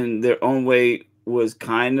DC, in their own way, was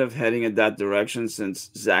kind of heading in that direction since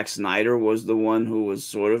Zack Snyder was the one who was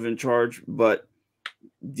sort of in charge, but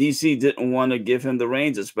DC didn't want to give him the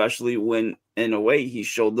reins, especially when, in a way, he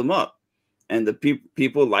showed them up. And the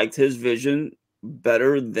people liked his vision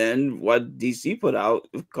better than what DC put out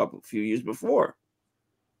few years before.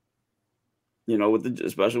 You know,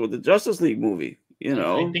 especially with the Justice League movie. You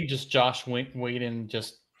know, I think just Josh Whedon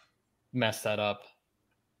just messed that up.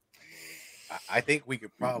 I think we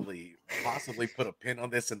could probably possibly put a pin on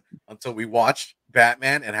this until we watch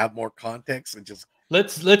Batman and have more context and just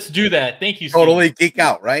let's do that. Thank you, totally Steve. geek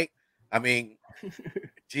out, right? I mean,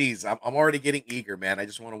 geez, I'm already getting eager, man. I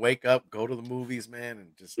just want to wake up, go to the movies, man, and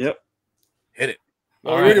just hit it.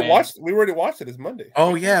 No, we already watched it. It's Monday.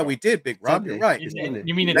 Oh yeah, we did, Big Rob. Sunday. You're right.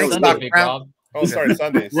 You mean it's Thanks, Sunday, Doc Big Brown. Rob? Oh, sorry,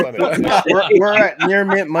 Sunday. We're at Near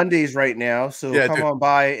Mint Mondays right now, so Yeah, come dude. on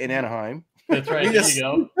by in Anaheim. That's right. We There just- you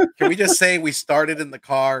go. Can we just say we started in the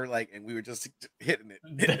car, and we were just hitting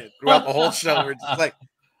it throughout the whole show? We're just like,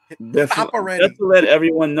 stop already. Just to let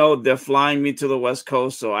everyone know, they're flying me to the West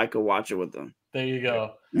Coast so I could watch it with them. There you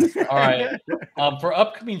go. All right. For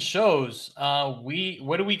upcoming shows,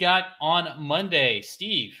 what do we got on Monday,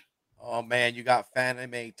 Steve? Oh man, you got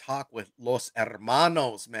Fanime Talk with Los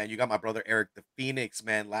Hermanos, man. You got my brother Eric the Phoenix,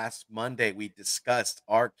 man. Last Monday we discussed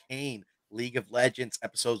Arcane, League of Legends,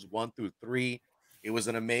 episodes 1 through 3. It was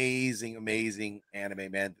an amazing, amazing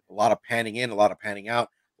anime, man. A lot of panning in, a lot of panning out,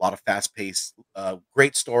 a lot of fast-paced,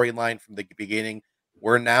 great storyline from the beginning.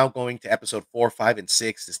 We're now going to episode 4, 5, and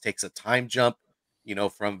 6. This takes a time jump,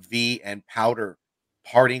 from V and Powder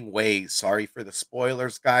parting ways. Sorry for the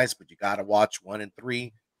spoilers, guys, but you got to watch 1 and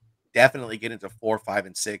 3. Definitely get into 4, 5,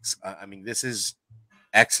 and 6. I mean, this is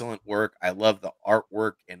excellent work. I love the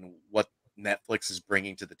artwork and what Netflix is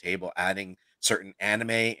bringing to the table, adding certain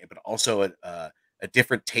anime, but also a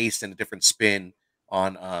different taste and a different spin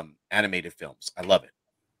on animated films. I love it.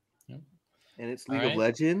 And it's League of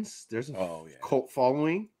Legends. There's a cult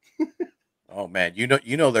following. Oh man, you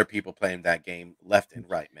know there are people playing that game left and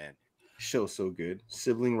right, man. Show's so good.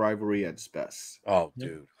 Sibling rivalry at its best. Oh,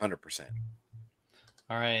 dude, 100%.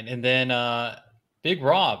 All right, and then Big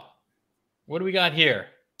Rob, what do we got here?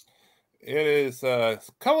 It is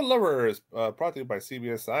Common Lovers, brought to you by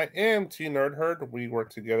CBSI and T Nerd Herd. We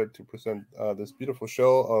work together to present this beautiful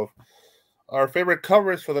show of our favorite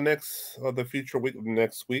covers for the future week of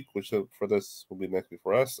next week, which for this will be next week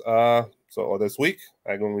for us. Or this week,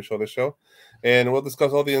 when we show the show, and we'll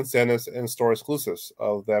discuss all the incentives and store exclusives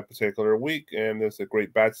of that particular week. And there's a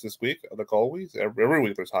great batch this week, like always. Every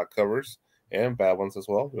week there's hot covers and bad ones as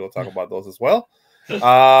well. We'll talk about those as well.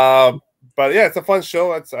 But yeah, it's a fun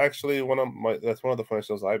show. It's actually one of the fun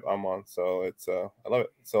shows I'm on. So it's I love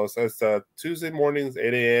it. So it's Tuesday mornings,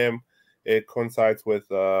 8 a.m. It coincides with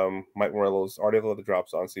Mike Morello's article that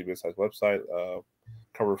drops on CBSI's website,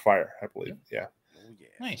 Cover Fire, I believe. Yeah. Oh, yeah.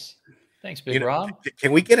 Nice. Thanks, Big Rob.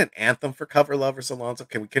 Can we get an anthem for cover lovers, Alonso?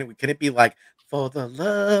 Can it be like "For the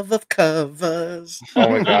Love of Covers"? Oh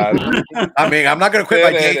my God! I mean, I'm not gonna quit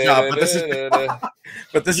my day job,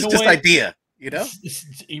 but this is just idea. You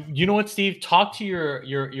know what, Steve? Talk to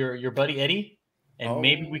your buddy Eddie, and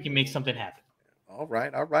maybe we can make something happen. All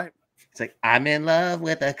right. It's like, I'm in love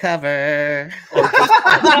with a cover. Or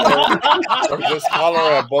just holler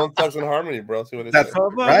at Bone Thugs and Harmony, bro. See what it says.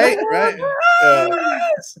 Right.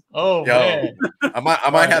 Oh, man. I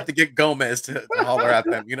might have to get Gomez to holler at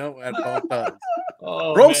them, at Bone Thugs.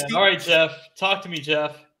 Oh, man. All right, Jeff. Talk to me,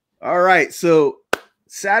 Jeff. All right. So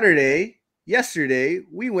yesterday,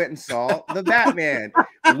 we went and saw the Batman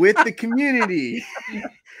with the community.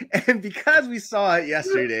 And because we saw it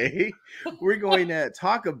yesterday, we're going to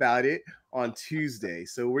talk about it on Tuesday.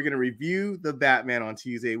 So we're going to review the Batman on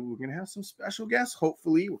Tuesday. We're going to have some special guests.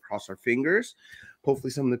 Hopefully, we'll cross our fingers. Hopefully,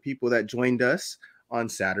 some of the people that joined us on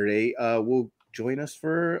Saturday will join us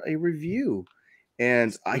for a review.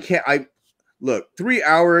 And look, 3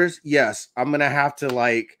 hours. Yes, I'm going to have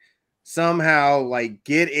to somehow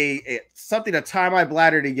get something to tie my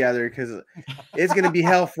bladder together, because it's going to be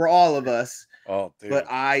hell for all of us. Oh, dude. But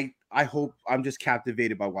I hope I'm just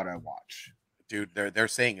captivated by what I watch. Dude, they're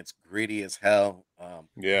saying it's gritty as hell.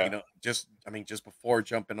 Yeah. Just before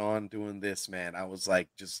jumping on doing this, man, I was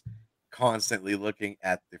just constantly looking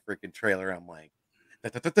at the freaking trailer. I'm like,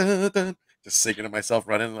 just singing to myself,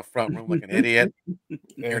 running in the front room like an idiot.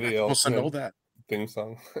 You're not supposed to know that theme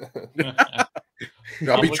song.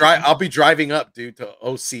 I'll be driving up, dude, to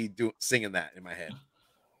OC singing that in my head.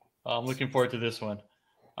 I'm looking forward to this one.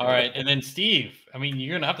 All right, and then Steve,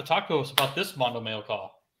 you're gonna have to talk to us about this Mondo Mail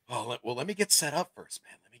call. Oh, well, let me get set up first,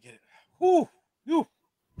 man. Let me get it. Woo.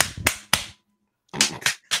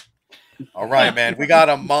 All right, man. We got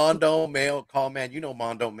a Mondo mail call, man. You know,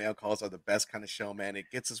 Mondo mail calls are the best kind of show, man.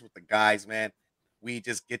 It gets us with the guys, man. We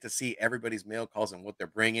just get to see everybody's mail calls and what they're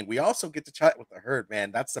bringing. We also get to chat with the herd,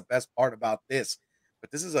 man. That's the best part about this.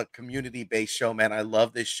 But this is a community-based show, man. I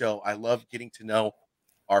love this show. I love getting to know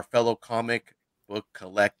our fellow comic book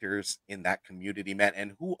collectors in that community, man.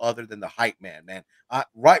 And who other than the hype man, man?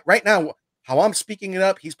 Right now, how I'm speaking it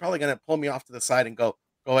up, he's probably gonna pull me off to the side and go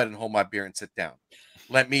ahead and hold my beer and sit down.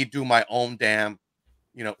 Let me do my own damn,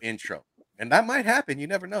 intro. And that might happen. You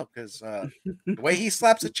never know, because the way he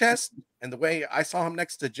slaps a chest and the way I saw him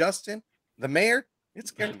next to Justin, the mayor, it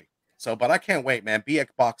scared me. So, but I can't wait, man. BX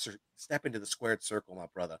Boxer, step into the squared circle, my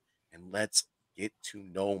brother, and let's get to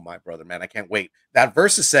know my brother, man. I can't wait. That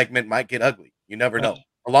versus segment might get ugly. You never know.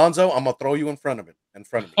 Alonzo, I'm gonna throw you in front of me.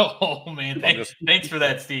 Oh man, thanks for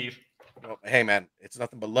that, Steve. Hey man, it's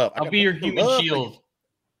nothing but love. I'll be your human shield.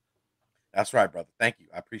 That's right, brother. Thank you.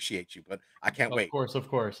 I appreciate you, but I can't wait. Of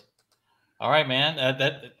course. All right, man.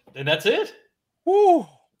 That's it. Woo,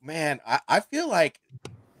 man. I feel like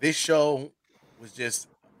this show was just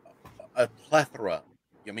a plethora.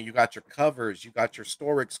 I mean, you got your covers, you got your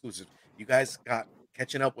store exclusives, you guys got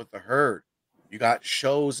catching up with the herd, you got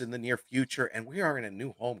shows in the near future, and we are in a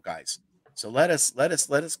new home, guys. So let us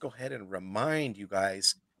go ahead and remind you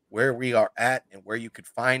guys where we are at and where you could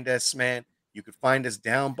find us, man. You could find us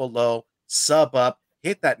down below. Sub up,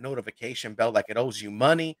 hit that notification bell like it owes you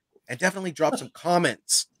money, and definitely drop some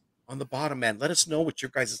comments on the bottom, man. Let us know what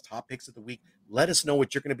your guys' top picks of the week. Let us know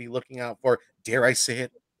what you're going to be looking out for. Dare I say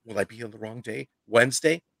it? Will I be on the wrong day?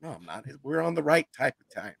 Wednesday? No, I'm not. We're on the right type of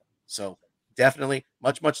time. So definitely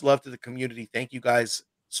much love to the community. Thank you guys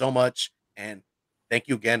so much. And thank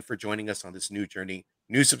you again for joining us on this new journey.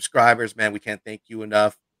 New subscribers, man, we can't thank you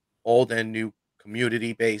enough. Old and new,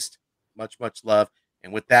 community-based. Much love.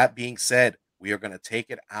 And with that being said, we are going to take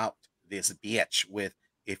it out this bitch with,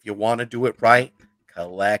 if you want to do it right,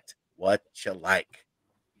 collect what you like.